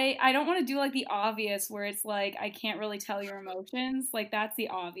don't want to do like the obvious where it's like I can't really tell your emotions. Like that's the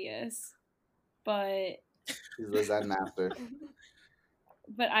obvious. But He's the Zen master.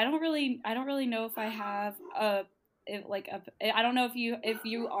 But I don't really know if I have I don't know if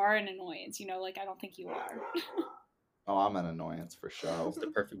you are an annoyance, you know, like I don't think you are. Oh, I'm an annoyance for sure. That's the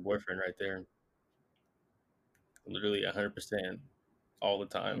perfect boyfriend right there. Literally 100% all the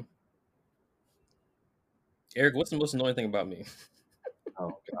time. Eric, what's the most annoying thing about me?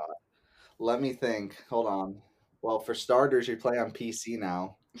 Oh God. Let me think. Hold on. Well, for starters, you play on PC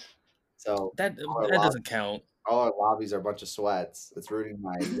now, so that doesn't count. All our lobbies are a bunch of sweats. It's ruining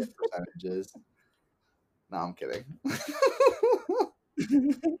my percentages. No, I'm kidding.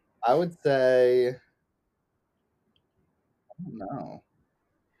 I would say, I don't know.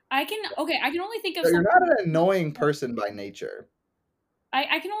 I can only think of So something. You're not an annoying person by nature.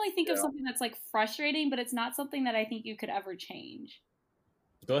 I can only think of something that's like frustrating, but it's not something that I think you could ever change.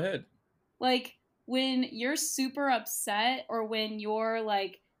 Go ahead. Like when you're super upset or when you're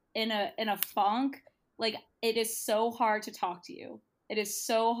like in a funk, like it is so hard to talk to you. It is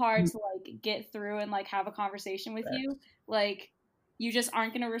so hard to like get through and like have a conversation with you. Like you just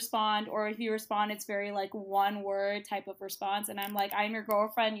aren't going to respond, or if you respond, it's very like one word type of response. And I'm like, I'm your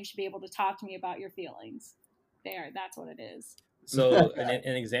girlfriend. You should be able to talk to me about your feelings. That's what it is. So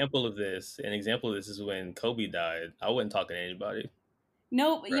an example of this is when Kobe died. I wasn't talking to anybody.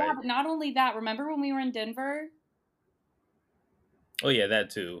 No, right? Yeah, but not only that. Remember when we were in Denver? Oh yeah, that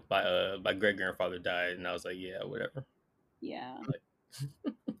too. My great grandfather died, and I was like, yeah, whatever. Yeah. Like,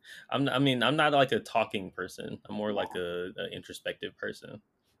 I'm not like a talking person. I'm more like a introspective person.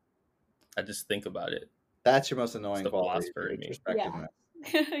 I just think about it. That's your most annoying quality. Yeah.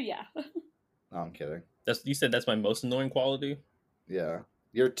 Yeah. No, I'm kidding. You said that's my most annoying quality? Yeah.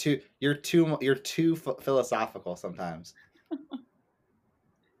 You're too philosophical sometimes.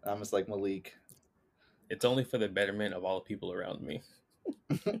 I'm just like Malik. It's only for the betterment of all the people around me.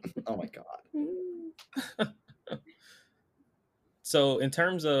 Oh my God. So in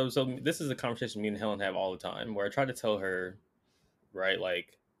terms of, this is a conversation me and Helen have all the time, where I try to tell her, right,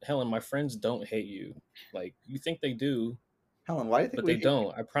 like, Helen, my friends don't hate you. Like, you think they do. Helen, why do you think but they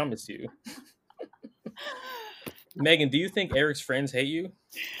don't? I promise you. Megan, do you think Eric's friends hate you?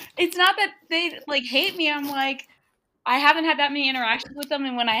 It's not that they like hate me. I'm like, I haven't had that many interactions with them,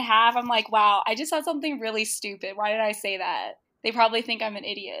 and when I have, I'm like, wow, I just said something really stupid. Why did I say that? They probably think I'm an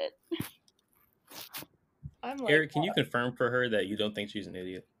idiot. I'm like, Eric, can you confirm for her that you don't think she's an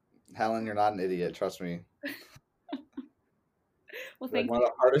idiot? Helen, you're not an idiot. Trust me. Well, thank you.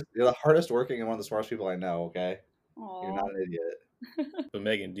 You're the hardest working and one of the smartest people I know. Okay. Aww. You're not an idiot. But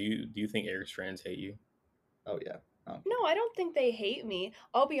Megan, do you think Eric's friends hate you? Oh yeah. Oh. No, I don't think they hate me.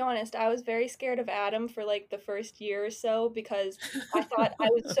 I'll be honest, I was very scared of Adam for like the first year or so because I thought I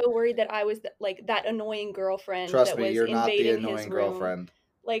was so worried that I was like that annoying girlfriend. Trust that me, was you're not the annoying his room. girlfriend.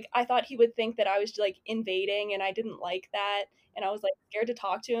 Like I thought he would think that I was like invading, and I didn't like that. And I was like scared to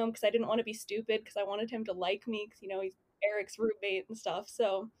talk to him because I didn't want to be stupid because I wanted him to like me because, you know, he's Eric's roommate and stuff.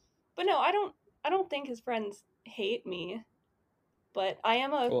 So, but no, I don't think his friends hate me. But I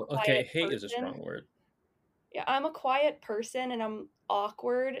am a quiet hate person. is a strong word. Yeah, I'm a quiet person and I'm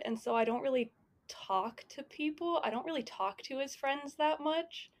awkward, and so I don't really talk to people. I don't really talk to his friends that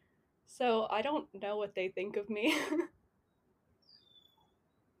much. So I don't know what they think of me.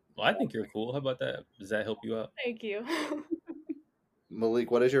 Well, I think you're cool. How about that? Does that help you out? Thank you. Malik,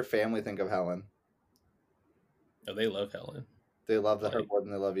 what does your family think of Helen? Oh, they love Helen. They love her more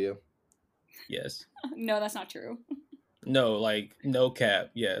than they love you? Yes. No, that's not true. No, like, no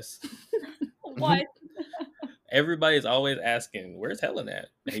cap, yes. What? Everybody's always asking, where's Helen at?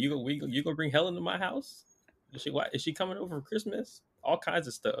 Hey, you gonna bring Helen to my house? Is she coming over for Christmas? All kinds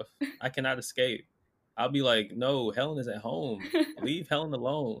of stuff. I cannot escape. I'll be like, no, Helen is at home. Leave Helen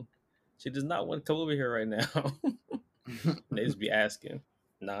alone. She does not want to come over here right now. And they just be asking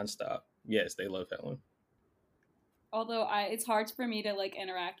nonstop. Yes, they love Helen. Although it's hard for me to like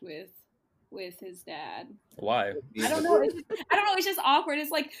interact with his dad. Why? I don't know. It's just awkward.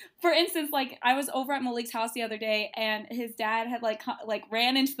 It's like, for instance, like I was over at Malik's house the other day, and his dad had like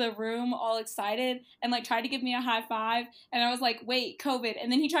ran into the room all excited and like tried to give me a high five, and I was like, wait, COVID,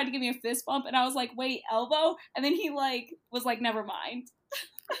 and then he tried to give me a fist bump, and I was like, wait, elbow, and then he like was like, never mind.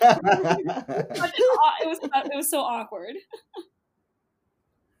 It was so awkward.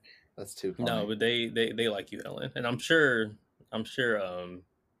 That's too funny. No, but they like you, Helen, and I'm sure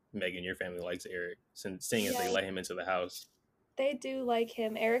Megan, your family likes Eric, seeing as they let him into the house. They do like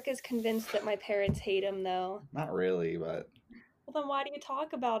him. Eric is convinced that my parents hate him, though. Not really, but... Well, then why do you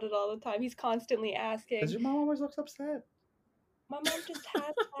talk about it all the time? He's constantly asking. Because your mom always looks upset. My mom just has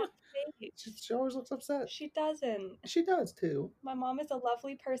that face. She always looks upset. She doesn't. She does, too. My mom is a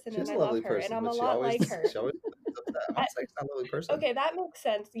lovely person, She's and a I lovely love her, person, and I'm a but lot like her. She always looks upset. I'm not saying she's not a lovely person. Okay, that makes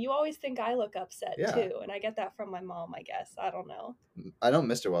sense. You always think I look upset, Yeah. too, and I get that from my mom, I guess. I don't know. I know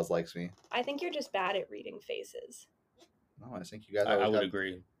Mr. Wells likes me. I think you're just bad at reading faces. No, I think you guys I always would have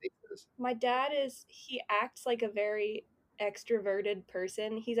agree. faces. My dad he acts like a very extroverted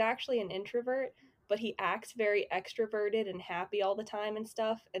person. He's actually an introvert, but he acts very extroverted and happy all the time and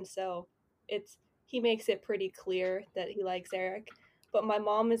stuff, and so he makes it pretty clear that he likes Eric. But my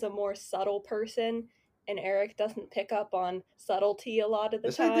mom is a more subtle person, and Eric doesn't pick up on subtlety a lot of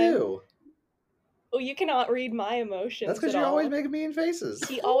the time. Yes, I do. Well, you cannot read my emotions. That's because you're always making mean faces.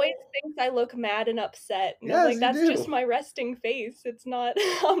 He always thinks I look mad and upset. And Yes, like, that's you do. just my resting face. It's not,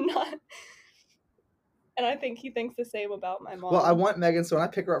 I'm not. And I think he thinks the same about my mom. Well, I want Megan, so when I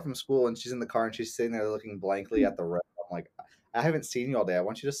pick her up from school and she's in the car and she's sitting there looking blankly at the road, I'm like, I haven't seen you all day. I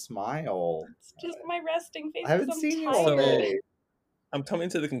want you to smile. It's just my resting face. I haven't I'm seen you tired. all day. I'm coming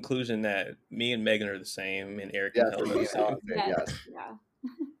to the conclusion that me and Megan are the same, and Eric Yes, and Helen are the same. yes. Yeah.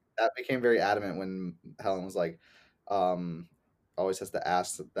 That became very adamant when Helen was like, always has to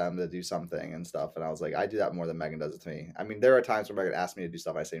ask them to do something and stuff. And I was like, I do that more than Megan does it to me. I mean, there are times where Megan asks me to do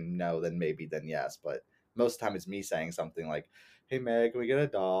stuff. I say no, then maybe, then yes. But most of the time it's me saying something like, hey, Meg, can we get a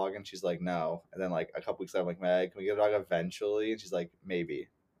dog? And she's like, no. And then like a couple weeks later, I'm like, Meg, can we get a dog eventually? And she's like, maybe.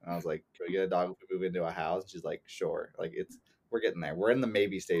 And I was like, can we get a dog if we move into a house? And she's like, sure. Like we're getting there. We're in the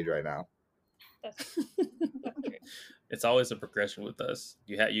maybe stage right now. That's true. It's always a progression with us.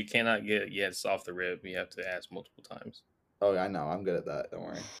 You cannot get yes off the rip. You have to ask multiple times. Oh, I know. I'm good at that. Don't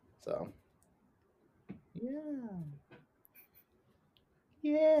worry. So, yeah.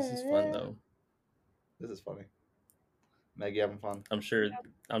 This is fun though. This is funny. Meg, you having fun? I'm sure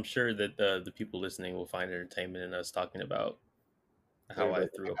that the people listening will find entertainment in us talking about how I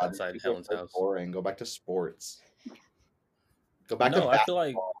threw up outside Helen's house. Boring. Go back to sports. Go back to No, basketball. I feel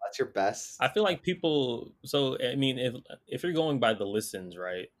like That's your best. I feel like people. So I mean, if you're going by the listens,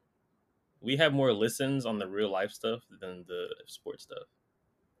 right? We have more listens on the real life stuff than the sports stuff.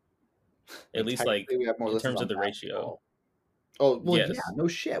 At least like we have more in listens terms on of the basketball. ratio. Oh, well, Yes. yeah, no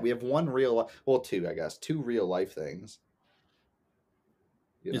shit. We have one real, well, two, I guess. Two real life things.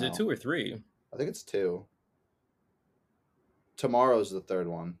 You Is know? it 2 or 3? I think it's 2. Tomorrow's the third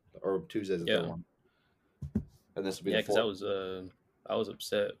one, or Tuesday's the third one. And this will be the because fourth. I was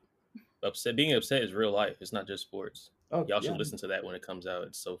upset. Being upset is real life. It's not just sports. Oh, Y'all should listen to that when it comes out.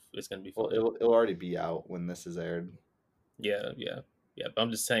 It's gonna be fun. Well, it'll already be out when this is aired. Yeah. But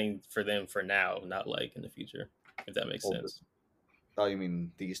I'm just saying for them for now, not like in the future, if that makes sense. Oh, you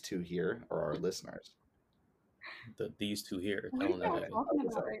mean these two here or our listeners? These two here. What are you guys talking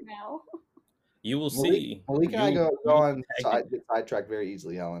about right now? You will see. Malik and I go on get sidetracked very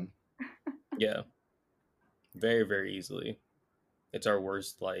easily, Helen. Yeah. Very, very easily. It's our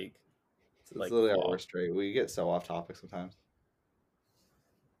worst, It's literally flaw. our worst trait. We get so off topic sometimes.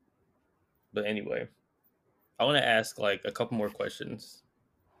 But anyway, I want to ask like a couple more questions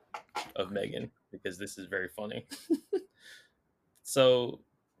of Megan because this is very funny. So,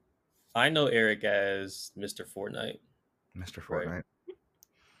 I know Eric as Mr. Fortnite. Mr. Right. Fortnite.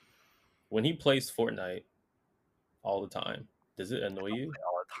 When he plays Fortnite all the time, does it annoy you?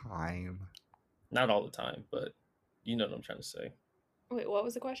 All the time. Not all the time, but you know what I'm trying to say. Wait, what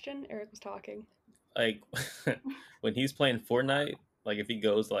was the question? Eric was talking. Like when he's playing Fortnite, like if he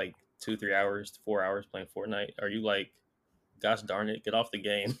goes like 2, 3 hours, 4 hours playing Fortnite, are you like, gosh darn it, get off the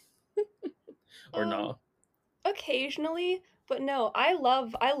game? Or no? Occasionally, but no, I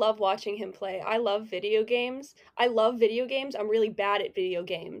love watching him play. I love video games. I'm really bad at video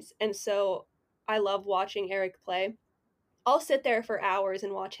games. And so I love watching Eric play. I'll sit there for hours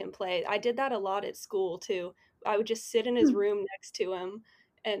and watch him play. I did that a lot at school too. I would just sit in his room next to him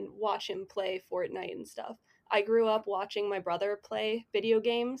and watch him play Fortnite and stuff. I grew up watching my brother play video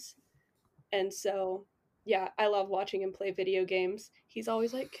games, and so yeah, I love watching him play video games. He's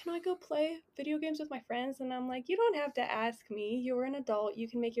always like, "Can I go play video games with my friends?" And I'm like, "You don't have to ask me. You're an adult. You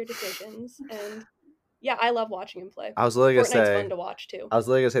can make your decisions." And yeah, I love watching him play. I was literally gonna Fortnite's say, fun to watch too. I was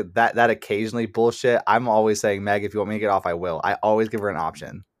literally gonna say that occasionally bullshit. I'm always saying, Meg, if you want me to get off, I will. I always give her an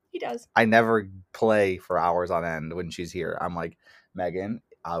option. He does. I never play for hours on end when she's here. I'm like, Megan,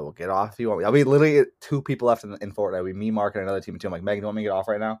 I will get off if you want me. I'll be literally 2 people left in Fortnite. It'll be me, Mark, and another team of 2. I'm like, Megan, do you want me to get off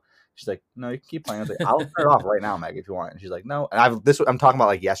right now? She's like, no, you can keep playing. I was like, I'll turn it off right now, Meg, if you want. And she's like, no. And I'm talking about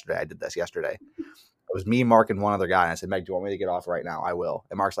like yesterday. I did this yesterday. It was me, Mark, and one other guy. And I said, Meg, do you want me to get off right now? I will.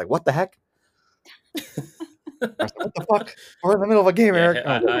 And Mark's like, what the heck? I was like, what the fuck? We're in the middle of a game,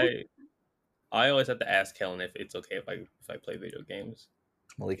 Yeah, Eric. I always have to ask Helen if it's okay if I play video games.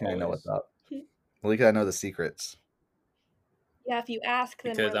 Malik and I know what's up. Malik and I know the secrets. Yeah, if you ask,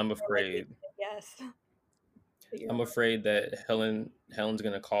 then because I'm afraid. Yes. I'm afraid that Helen's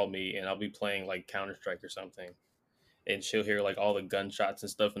gonna call me and I'll be playing like Counter-Strike or something, and she'll hear like all the gunshots and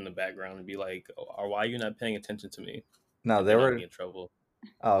stuff in the background and be like, "Oh, why are you not paying attention to me?" No, they were in trouble.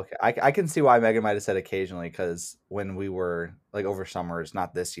 Oh, okay. I can see why Megan might have said occasionally, because when we were like over summers,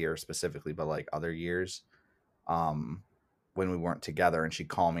 not this year specifically, but like other years, when we weren't together, and she'd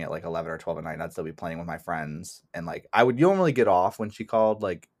call me at like 11 or 12 at night, and I'd still be playing with my friends, and like I would normally get off when she called.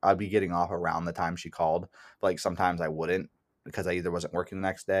 Like I'd be getting off around the time she called, but like sometimes I wouldn't, because I either wasn't working the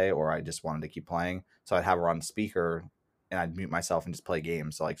next day or I just wanted to keep playing. So I'd have her on speaker and I'd mute myself and just play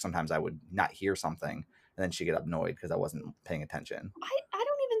games. So like sometimes I would not hear something, and then she'd get annoyed because I wasn't paying attention. I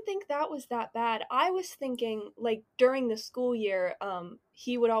don't even think that was that bad. I was thinking like during the school year,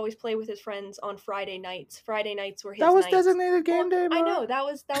 he would always play with his friends on Friday nights. Friday nights were his That was nights. designated game day, bro. I know that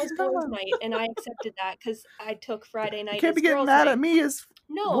was boys' night, and I accepted that because I took Friday night. You can't as be getting girls' mad night. at me as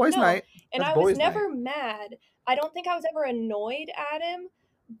boys' night. And That's I was boys' never mad. I don't think I was ever annoyed at him,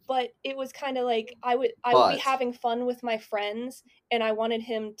 but it was kind of like I would be having fun with my friends, and I wanted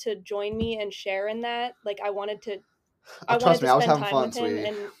him to join me and share in that. Like I wanted to Trust me, I was spend having time fun, with him sweetie.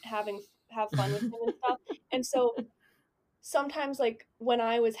 and have fun with him and stuff. And so sometimes like when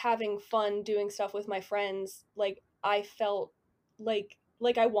I was having fun doing stuff with my friends, like I felt like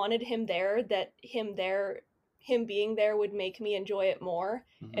I wanted him there, that him being there would make me enjoy it more.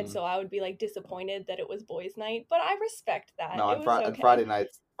 Mm-hmm. And so I would be like disappointed that it was boys' night, but I respect that. No, it was okay. on Friday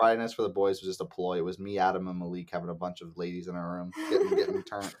nights for the boys was just a ploy. It was me, Adam, and Malik having a bunch of ladies in our room getting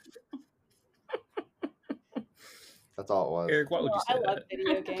turned. That's all it was. Eric, why would you say I love that?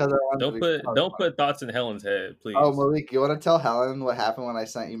 video games. Don't put thoughts in Helen's head, please. Oh, Malik, you want to tell Helen what happened when I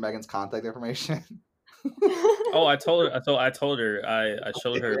sent you Megan's contact information? Oh, I told her. So I told her. I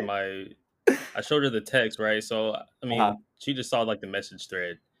showed her I showed her the text, right? So I mean, she just saw like the message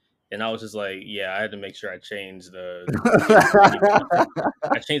thread, and I was just like, yeah, I had to make sure I changed I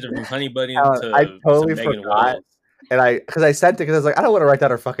changed it from Honey Bunny to I totally Megan forgot. Wells. And because I sent it, because I was like, I don't want to write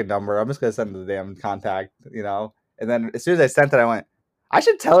down her fucking number. I'm just gonna send the damn contact, you know. And then as soon as I sent it, I went, I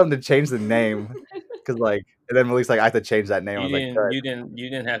should tell him to change the name, because like, and then Malik's like, I have to change that name. You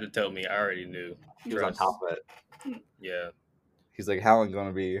didn't have to tell me. I already knew. He was on top of it. Yeah. He's like, Helen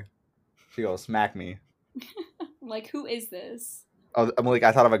gonna be. She gonna smack me. Like, who is this? Oh, Malik,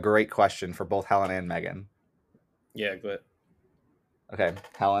 I thought of a great question for both Helen and Megan. Yeah, go ahead. Okay,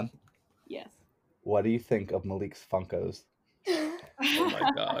 Helen. Yes. What do you think of Malik's Funkos? Oh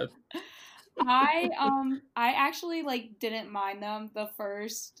my god. I actually like didn't mind them the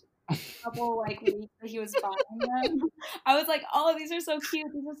first couple like weeks that he was buying them. I was like, oh, these are so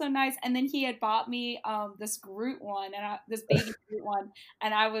cute, these are so nice. And then he had bought me this Groot one, and this baby Groot one,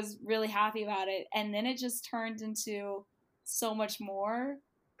 and I was really happy about it. And then it just turned into so much more.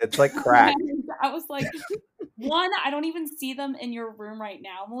 It's like crack. I was like, one, I don't even see them in your room right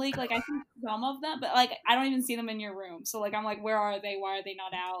now, Malik. Like, I see some of them, but like, I don't even see them in your room. So like, I'm like, where are they? Why are they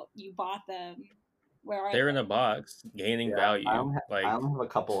not out? You bought them. Where are They're they? in a box, gaining value. I only have a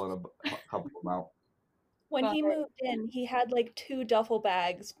couple out. When he moved in, he had like 2 duffel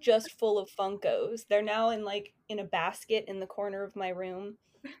bags just full of Funkos. They're now in a basket in the corner of my room.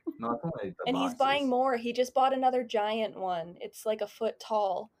 No, it's only the and boxes. He's buying more. He just bought another giant one. It's like a foot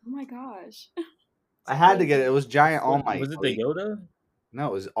tall. Oh my gosh. I had to get it. It was giant All Might. Was it the Yoda? No,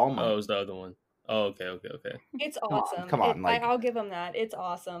 it was All Might. Oh, it was the other one. Oh, okay. It's awesome. Come on, I'll give him that. It's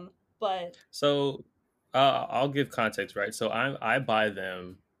awesome. But so I'll give context, right? So I buy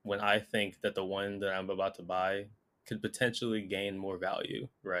them when I think that the one that I'm about to buy could potentially gain more value,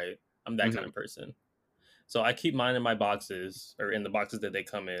 right? I'm that kind of person. So I keep mine in my boxes, or in the boxes that they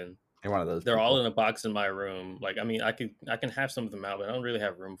come in. You're one of those. They're people. all in a box in my room. Like, I mean, I can have some of them out, but I don't really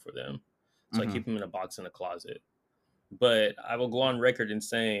have room for them. So I keep them in a box in a closet. But I will go on record in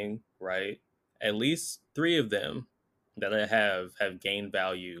saying, right, at least 3 of them that I have gained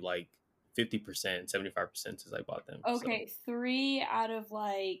value like 50%, 75% since I bought them. Okay, so 3 out of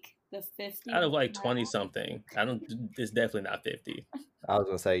like the 50. Out of like 20 something. It's definitely not 50. I was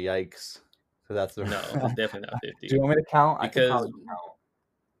gonna say yikes. So that's No, it's definitely not 50. Do you want me to count? Because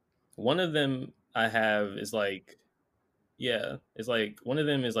one of them I have is like, yeah, it's like one of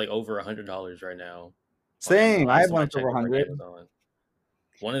them is like over $100 right now. Same. I have one for over 100.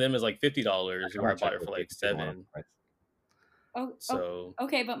 One of them is like $50 where I bought it for like $7.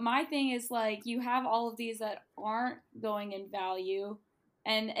 Okay, but my thing is like you have all of these that aren't going in value,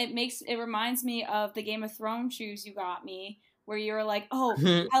 and it reminds me of the Game of Thrones shoes you got me, where you were like, oh,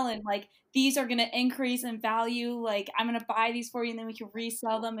 Helen, like these are gonna increase in value, like I'm gonna buy these for you and then we can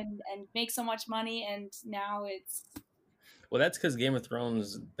resell them and make so much money, and now it's... Well, that's because Game of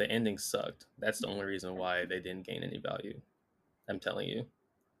Thrones, the ending sucked. That's the only reason why they didn't gain any value. I'm telling you.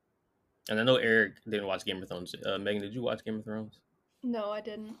 And I know Eric didn't watch Game of Thrones. Megan, did you watch Game of Thrones? No, I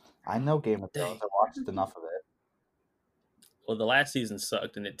didn't. I know Game of Thrones. I watched enough of it. Well, the last season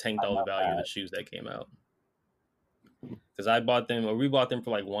sucked, and it tanked all the value of the shoes that came out. Because I bought them, or we bought them for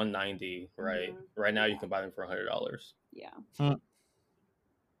like $190, right? Right now, you can buy them for $100. Yeah.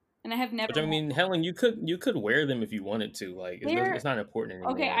 And I have never. But I mean, Helen, you could wear them if you wanted to. Like, it's not important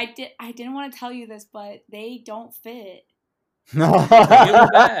anymore. Okay, I didn't want to tell you this, but they don't fit. Give them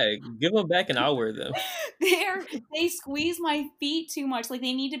back. Give them back, and I'll wear them. They squeeze my feet too much. Like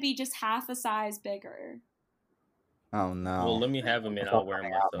they need to be just half a size bigger. Oh no! Well, let me have them, and I'll wear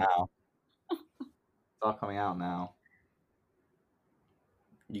them myself. It's all coming out now.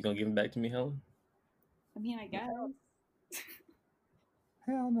 You gonna give them back to me, Helen? I mean, I guess.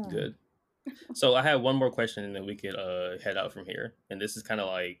 Hell no. Good. So I have one more question, and then we could head out from here. And this is kind of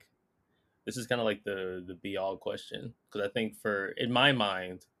like the be all question, because I think in my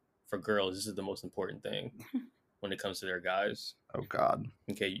mind, for girls, this is the most important thing when it comes to their guys. Oh God.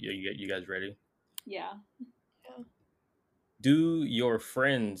 Okay, you guys ready? Yeah. Do your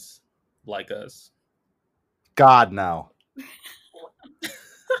friends like us? God, no.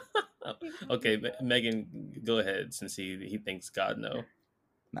 Okay, Megan, go ahead, since he thinks God no.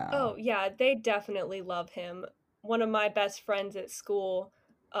 No. Oh yeah, they definitely love him. One of my best friends at school,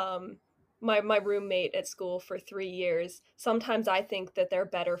 my roommate at school for 3 years. Sometimes I think that they're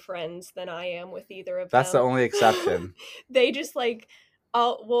better friends than I am with either of them. That's the only exception. They just like,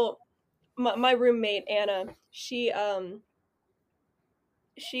 my roommate Anna, she and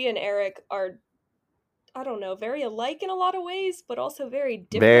Eric are, I don't know, very alike in a lot of ways, but also very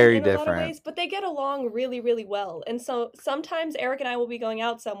different in a lot of ways. But they get along really, really well. And so sometimes Eric and I will be going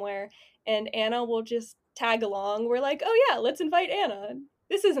out somewhere, and Anna will just tag along. We're like, oh yeah, let's invite Anna.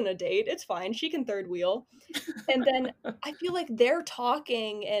 This isn't a date. It's fine. She can third wheel. And then I feel like they're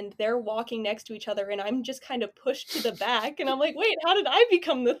talking and they're walking next to each other, and I'm just kind of pushed to the back. And I'm like, wait, how did I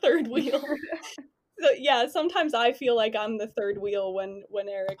become the third wheel? So, yeah, sometimes I feel like I'm the third wheel when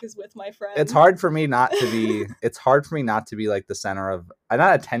Eric is with my friends. It's hard for me not to be. It's hard for me not to be like the center of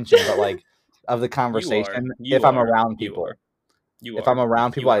not attention, but like of the conversation. If I'm around people, if I'm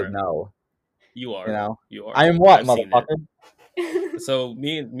around people, I know. You are. You know. You are. I am what, motherfucker? So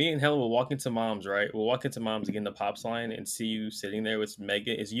me and Helen will walk into Mom's, right? We'll walk into Mom's again, the Pops line, and see you sitting there with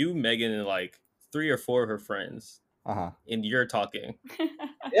Megan. It's you, Megan, and like 3 or 4 of her friends. And you're talking.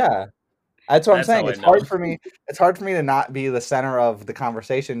 Yeah. That's what I'm saying. It's hard for me. It's hard for me to not be the center of the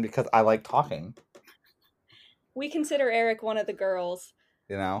conversation because I like talking. We consider Eric one of the girls.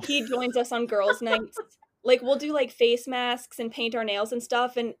 You know, he joins us on girls' nights. Like we'll do like face masks and paint our nails and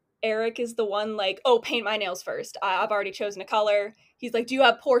stuff. And Eric is the one like, oh, paint my nails first. I've already chosen a color. He's like, do you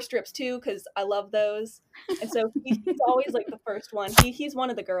have pore strips too? Because I love those. And so he's always like the first one. He's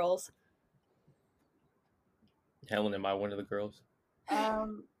one of the girls. Helen, am I one of the girls?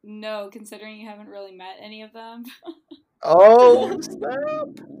 No, considering you haven't really met any of them. Oh,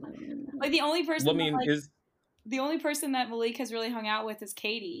 snap. Like the only person. Well, I mean, the only person that Malik has really hung out with is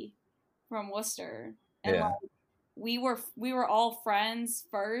Katie from Worcester, and yeah. Like, we were all friends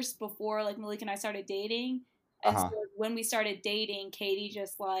first before like Malik and I started dating, and so when we started dating, Katie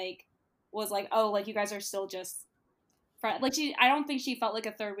just like was like, oh, like you guys are still just friends. Like I don't think she felt like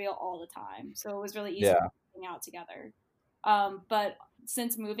a third wheel all the time, so it was really easy to hang out together. But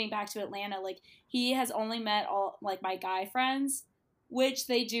since moving back to Atlanta, like he has only met all like my guy friends, which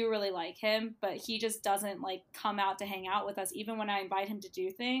they do really like him, but he just doesn't like come out to hang out with us. Even when I invite him to do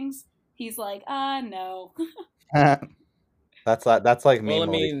things, he's like, no. That's like me Well, I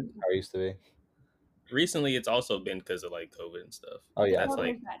and Malik mean, how I used to be. recently it's also been because of like COVID and stuff. Oh yeah, That's Well,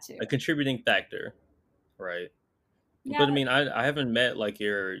 like there's that too. a contributing factor, right? Yeah, But I mean, I haven't met like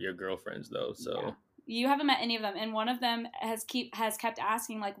your girlfriends though, so yeah. You haven't met any of them, and one of them has kept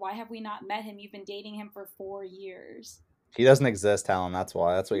asking like, why have we not met him? You've been dating him for 4 years. he doesn't exist, Helen. That's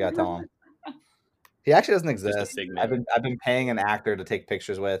why. That's what you gotta tell him. He actually doesn't just a exist. figment. I've been paying an actor to take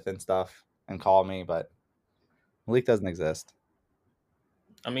pictures with and stuff and call me, but Malik doesn't exist.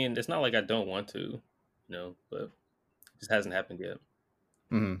 I mean, it's not like I don't want to, you know, but it just hasn't happened yet.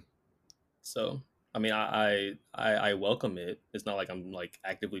 Hmm. So I mean, I welcome it. It's not like I'm like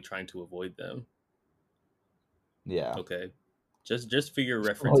actively trying to avoid them. Yeah. Okay, just for your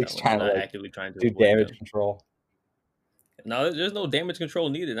reference, Malik's Alan, trying I'm to not like actively trying to do avoid damage them. control. No, there's no damage control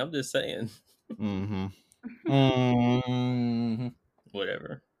needed. I'm just saying. Mm-hmm. Mm-hmm.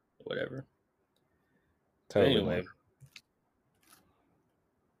 Whatever. Totally. Anyway,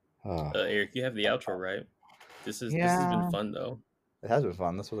 Eric, you have the outro, right? This has been fun though. It has been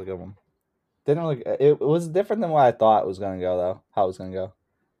fun. This was a good one. Didn't really. It was different than what I thought it was gonna go though. How it was gonna go.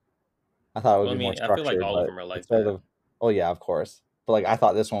 I thought it would Well, I be more mean, I feel like structured, all of but them are like it's sort that. of. Oh yeah, of course. But like I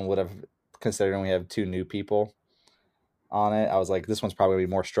thought this one would have, considering we have 2 new people on it. I was like, this one's probably gonna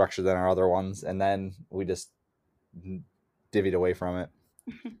be more structured than our other ones, and then we just divvied away from it.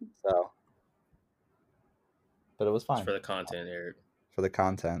 So, but it was It's fine for the content, Eric. for the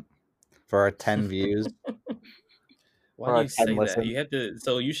content, for our 10 views. Why do you say that? You have to.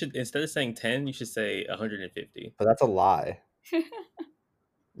 So you should, instead of saying 10, you should say 150. But that's a lie.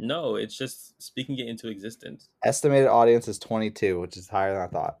 No, it's just speaking it into existence. Estimated audience is 22, which is higher than I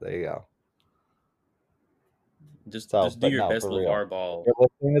thought. There you go. Just do your best LeVar Ball. If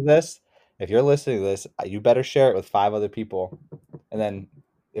you're listening to this, you better share it with 5 other people. And then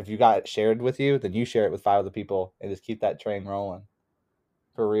if you got it shared with you, then you share it with 5 other people and just keep that train rolling.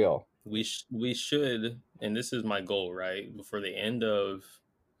 For real. We should, and this is my goal, right? Before the end of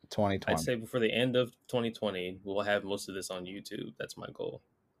 2020. I'd say before the end of 2020, we'll have most of this on YouTube. That's my goal.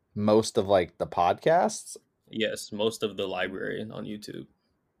 Most of like the podcasts? Yes, most of the library on YouTube.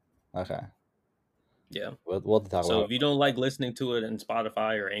 Okay. Yeah. We'll talk about it. So if you don't like listening to it in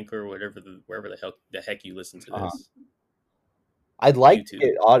Spotify or Anchor or wherever the heck you listen to this. I'd like to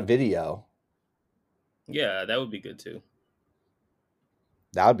get odd video. Yeah, that would be good too.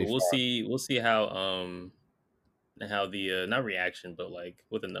 That would be We'll see how the not reaction, but like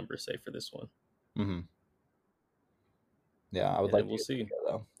what the numbers say for this one. Mm-hmm. Yeah, I would like. We'll see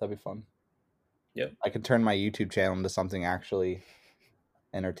though. That'd be fun. Yep. I could turn my YouTube channel into something actually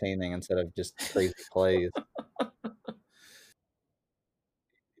entertaining instead of just crazy plays.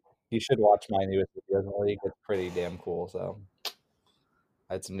 You should watch my newest videos in the league. It's pretty damn cool. So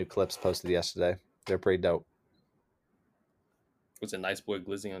I had some new clips posted yesterday. They're pretty dope. Was it Nice Boy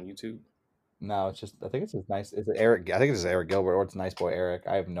Glizzy on YouTube? No, it's just I think it's just nice. Is it Eric? I think it's Eric Gilbert or it's Nice Boy Eric.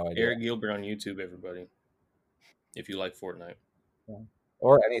 I have no idea. Eric Gilbert on YouTube, everybody. If you like Fortnite. Yeah.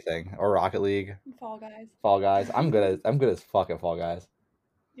 Or anything. Or Rocket League. Fall Guys. Fall Guys. I'm good as fuck at Fall Guys.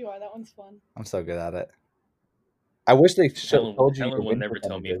 You are. That one's fun. I'm so good at it. I wish they told you. Helen will never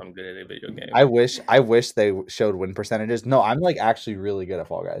tell me if I'm good at a video game. I wish they showed win percentages. No, I'm like actually really good at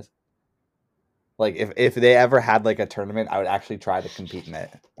Fall Guys. Like if they ever had like a tournament, I would actually try to compete in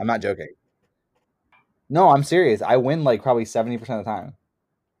it. I'm not joking. No, I'm serious. I win like probably 70% of the time.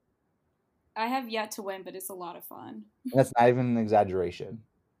 I have yet to win, but it's a lot of fun. And that's not even an exaggeration.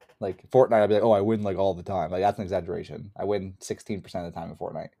 Like Fortnite, I'd be like, oh, I win like all the time. Like that's an exaggeration. I win 16% of the time in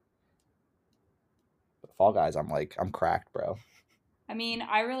Fortnite. But Fall Guys, I'm cracked, bro. I mean,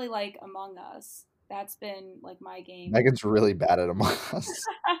 I really like Among Us. That's been like my game. Megan's really bad at Among Us.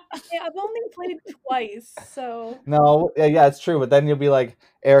 Yeah, I've only played twice, so. No, yeah, it's true. But then you'll be like,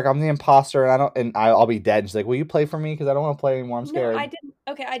 Eric, I'm the imposter, and I'll be dead. She's like, will you play for me? Because I don't want to play anymore. I'm scared. No, I didn't.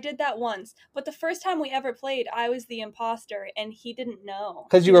 Okay, I did that once, but the first time we ever played, I was the imposter, and he didn't know.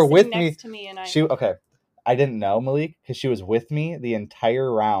 Because you were with me. Next to me, and I didn't know Malik because she was with me the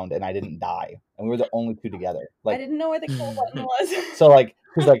entire round, and I didn't die, and we were the only 2 together. Like I didn't know where the kill button was. So like,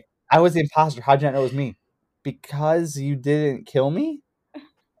 she's like, I was the imposter. How'd you not know it was me? Because you didn't kill me.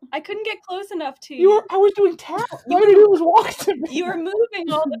 I couldn't get close enough to you. I was doing tasks. All I had to do was walk to me. You were moving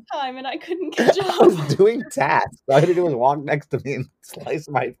all the time, and I couldn't catch up. I was doing tasks. All I had to do was walk next to me and slice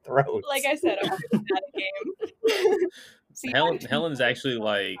my throat. Like I said, I'm really bad at games. Helen's actually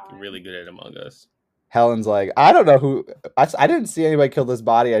like really good at Among Us. Helen's like, I don't know who. I didn't see anybody kill this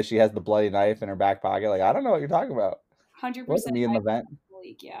body as she has the bloody knife in her back pocket. Like, I don't know what you're talking about. 100%. Wasn't me in the vent.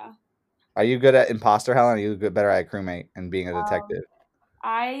 Malik, yeah. Are you good at imposter, Helen? Or are you better at crewmate and being a detective?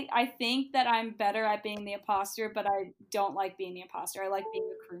 I think that I'm better at being the imposter, but I don't like being the imposter. I like being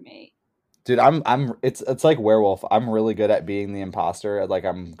the crewmate. Dude, it's like werewolf. I'm really good at being the imposter. Like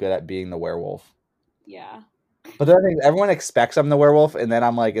I'm good at being the werewolf. Yeah. But the other thing, everyone expects I'm the werewolf, and then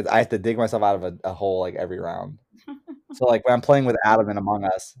I'm like, I have to dig myself out of a hole like every round. So like when I'm playing with Adam in Among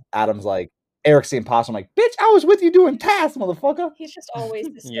Us, Adam's like, Eric's the imposter. I'm like, bitch, I was with you doing tasks, motherfucker. He's just always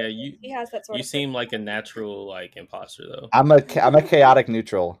the same. Yeah, He has that sort you of seem like a natural like imposter though. I'm a chaotic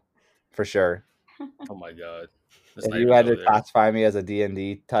neutral, for sure. Oh my god. If you had to classify me as a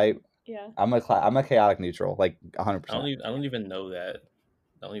D&D type, yeah, I'm a chaotic neutral, like 100%. I don't even know that.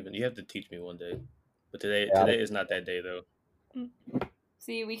 You have to teach me one day. But today is not that day though.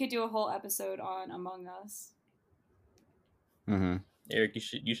 See, we could do a whole episode on Among Us. Mm-hmm. Eric,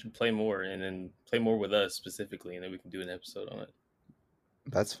 you should play more, and then play more with us specifically, and then we can do an episode on it.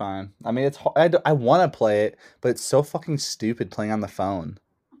 That's fine. I mean, it's I want to play it, but it's so fucking stupid playing on the phone.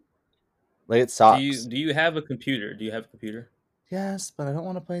 Like it sucks. Do you have a computer? Do you have a computer? Yes, but I don't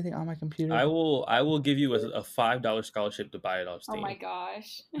want to play anything on my computer. I will give you a $5 scholarship to buy it off Steam. Oh my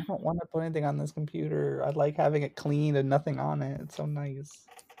gosh. I don't want to put anything on this computer. I like having it clean and nothing on it. It's so nice.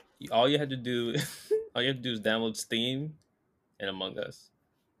 All you have to do is download Steam and Among Us.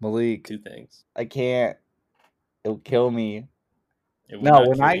 Malik, 2 things. I can't. It'll kill me.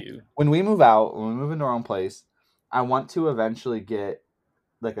 No, when we move out, when we move into our own place, I want to eventually get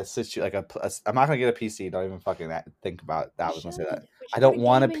like I'm not gonna get a PC. Don't even fucking think about that. I was gonna say that. I don't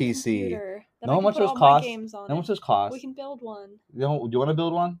want a PC. Know how much those cost? Know how much those cost? We can build one. Do you want to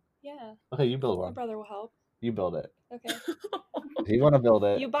build one? Yeah. Okay, you build one. My brother will help. You build it. Okay. If you want to build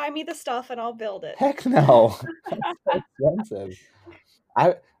it, you buy me the stuff and I'll build it. Heck no. That's so expensive.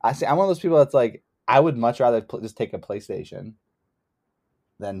 I see. I'm one of those people that's like, I would much rather just take a PlayStation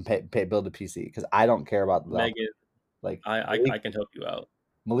than build a PC because I don't care about the Megan. Like I can help you out.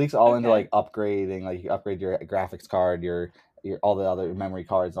 Malik's all into like upgrading, like you upgrade your graphics card, your all the other memory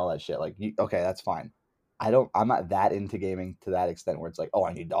cards and all that shit. Like, okay, that's fine. I'm not that into gaming to that extent where it's like, oh,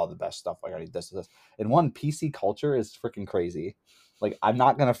 I need all the best stuff. Like I need this. And one, PC culture is freaking crazy. Like I'm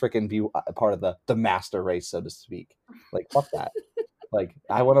not gonna freaking be a part of the master race, so to speak. Like fuck that. Like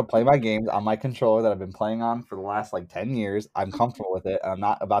I want to play my games on my controller that I've been playing on for the last like 10 years. I'm comfortable with it. And I'm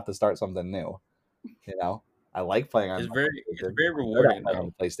not about to start something new. You know, I like playing on. It's very rewarding though.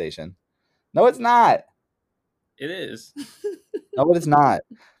 On PlayStation. No, it's not. It is. No, it's not.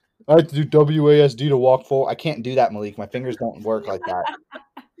 I have to do WASD to walk forward. I can't do that, Malik. My fingers don't work like that.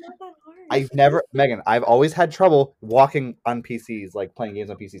 Megan, I've always had trouble walking on PCs, like playing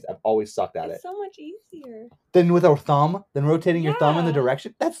games on PCs. I've always sucked at it. It's so much easier. Then with a thumb, then rotating your thumb in the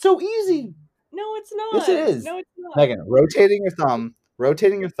direction. That's so easy. No, it's not. Yes, it is. No, it's not. Megan, rotating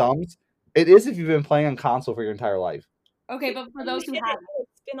your thumbs. It is if you've been playing on console for your entire life. Okay, but for those who haven't,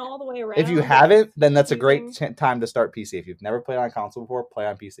 spin all the way around. If you haven't, then that's a great time to start PC. If you've never played on console before, play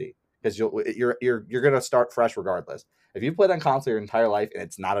on PC because you're gonna start fresh regardless. If you played on console your entire life and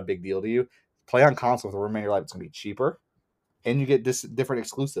it's not a big deal to you, play on console for the remainder of your life. It's gonna be cheaper, and you get different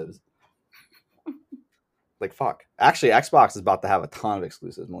exclusives. Like fuck. Actually, Xbox is about to have a ton of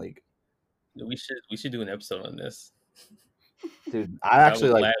exclusives, Malik. We should do an episode on this. Dude, I actually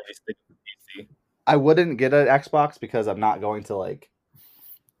like. Gladly stick with PC. I wouldn't get an Xbox because I'm not going to like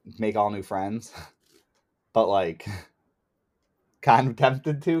make all new friends, but like kind of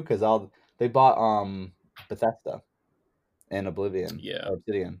tempted to because they bought Bethesda and Oblivion. Yeah.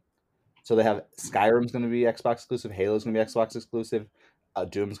 Obsidian. So they have Skyrim's going to be Xbox exclusive, Halo's going to be Xbox exclusive,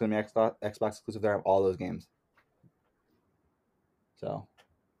 Doom's going to be Xbox exclusive. They have all those games.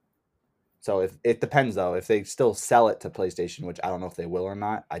 So if it depends though, if they still sell it to PlayStation, which I don't know if they will or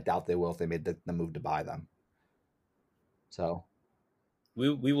not. I doubt they will if they made the move to buy them. So we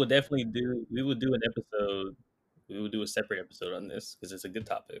will definitely do. We will do an episode. We will do a separate episode on this because it's a good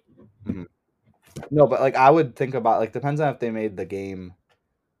topic. Mm-hmm. No, but like I would think about like depends on if they made the game.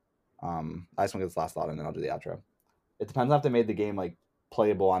 I just want to get this last thought and then I'll do the outro. It depends on if they made the game like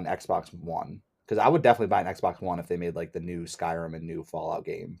playable on Xbox One. Because I would definitely buy an Xbox One if they made like the new Skyrim and new Fallout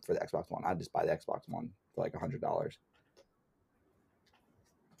game for the Xbox One. I'd just buy the Xbox One for like $100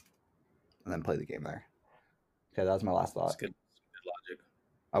 and then play the game there. Okay, that was my last thought. That's good logic.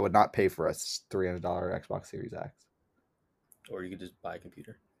 I would not pay for a $300 Xbox Series X. Or you could just buy a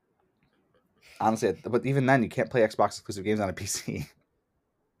computer. Honestly, but even then, you can't play Xbox exclusive games on a PC.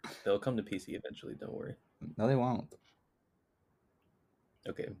 They'll come to PC eventually. Don't worry. No, they won't.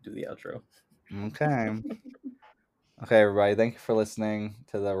 Okay, do the outro. Okay. Okay, everybody. Thank you for listening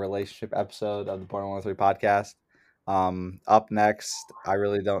to the relationship episode of the Born 103 podcast. Up next, I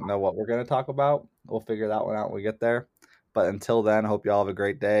really don't know what we're going to talk about. We'll figure that one out when we get there. But until then, I hope you all have a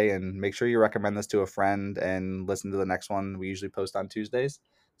great day, and make sure you recommend this to a friend and listen to the next one. We usually post on Tuesdays.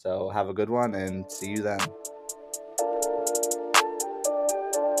 So have a good one, and see you then.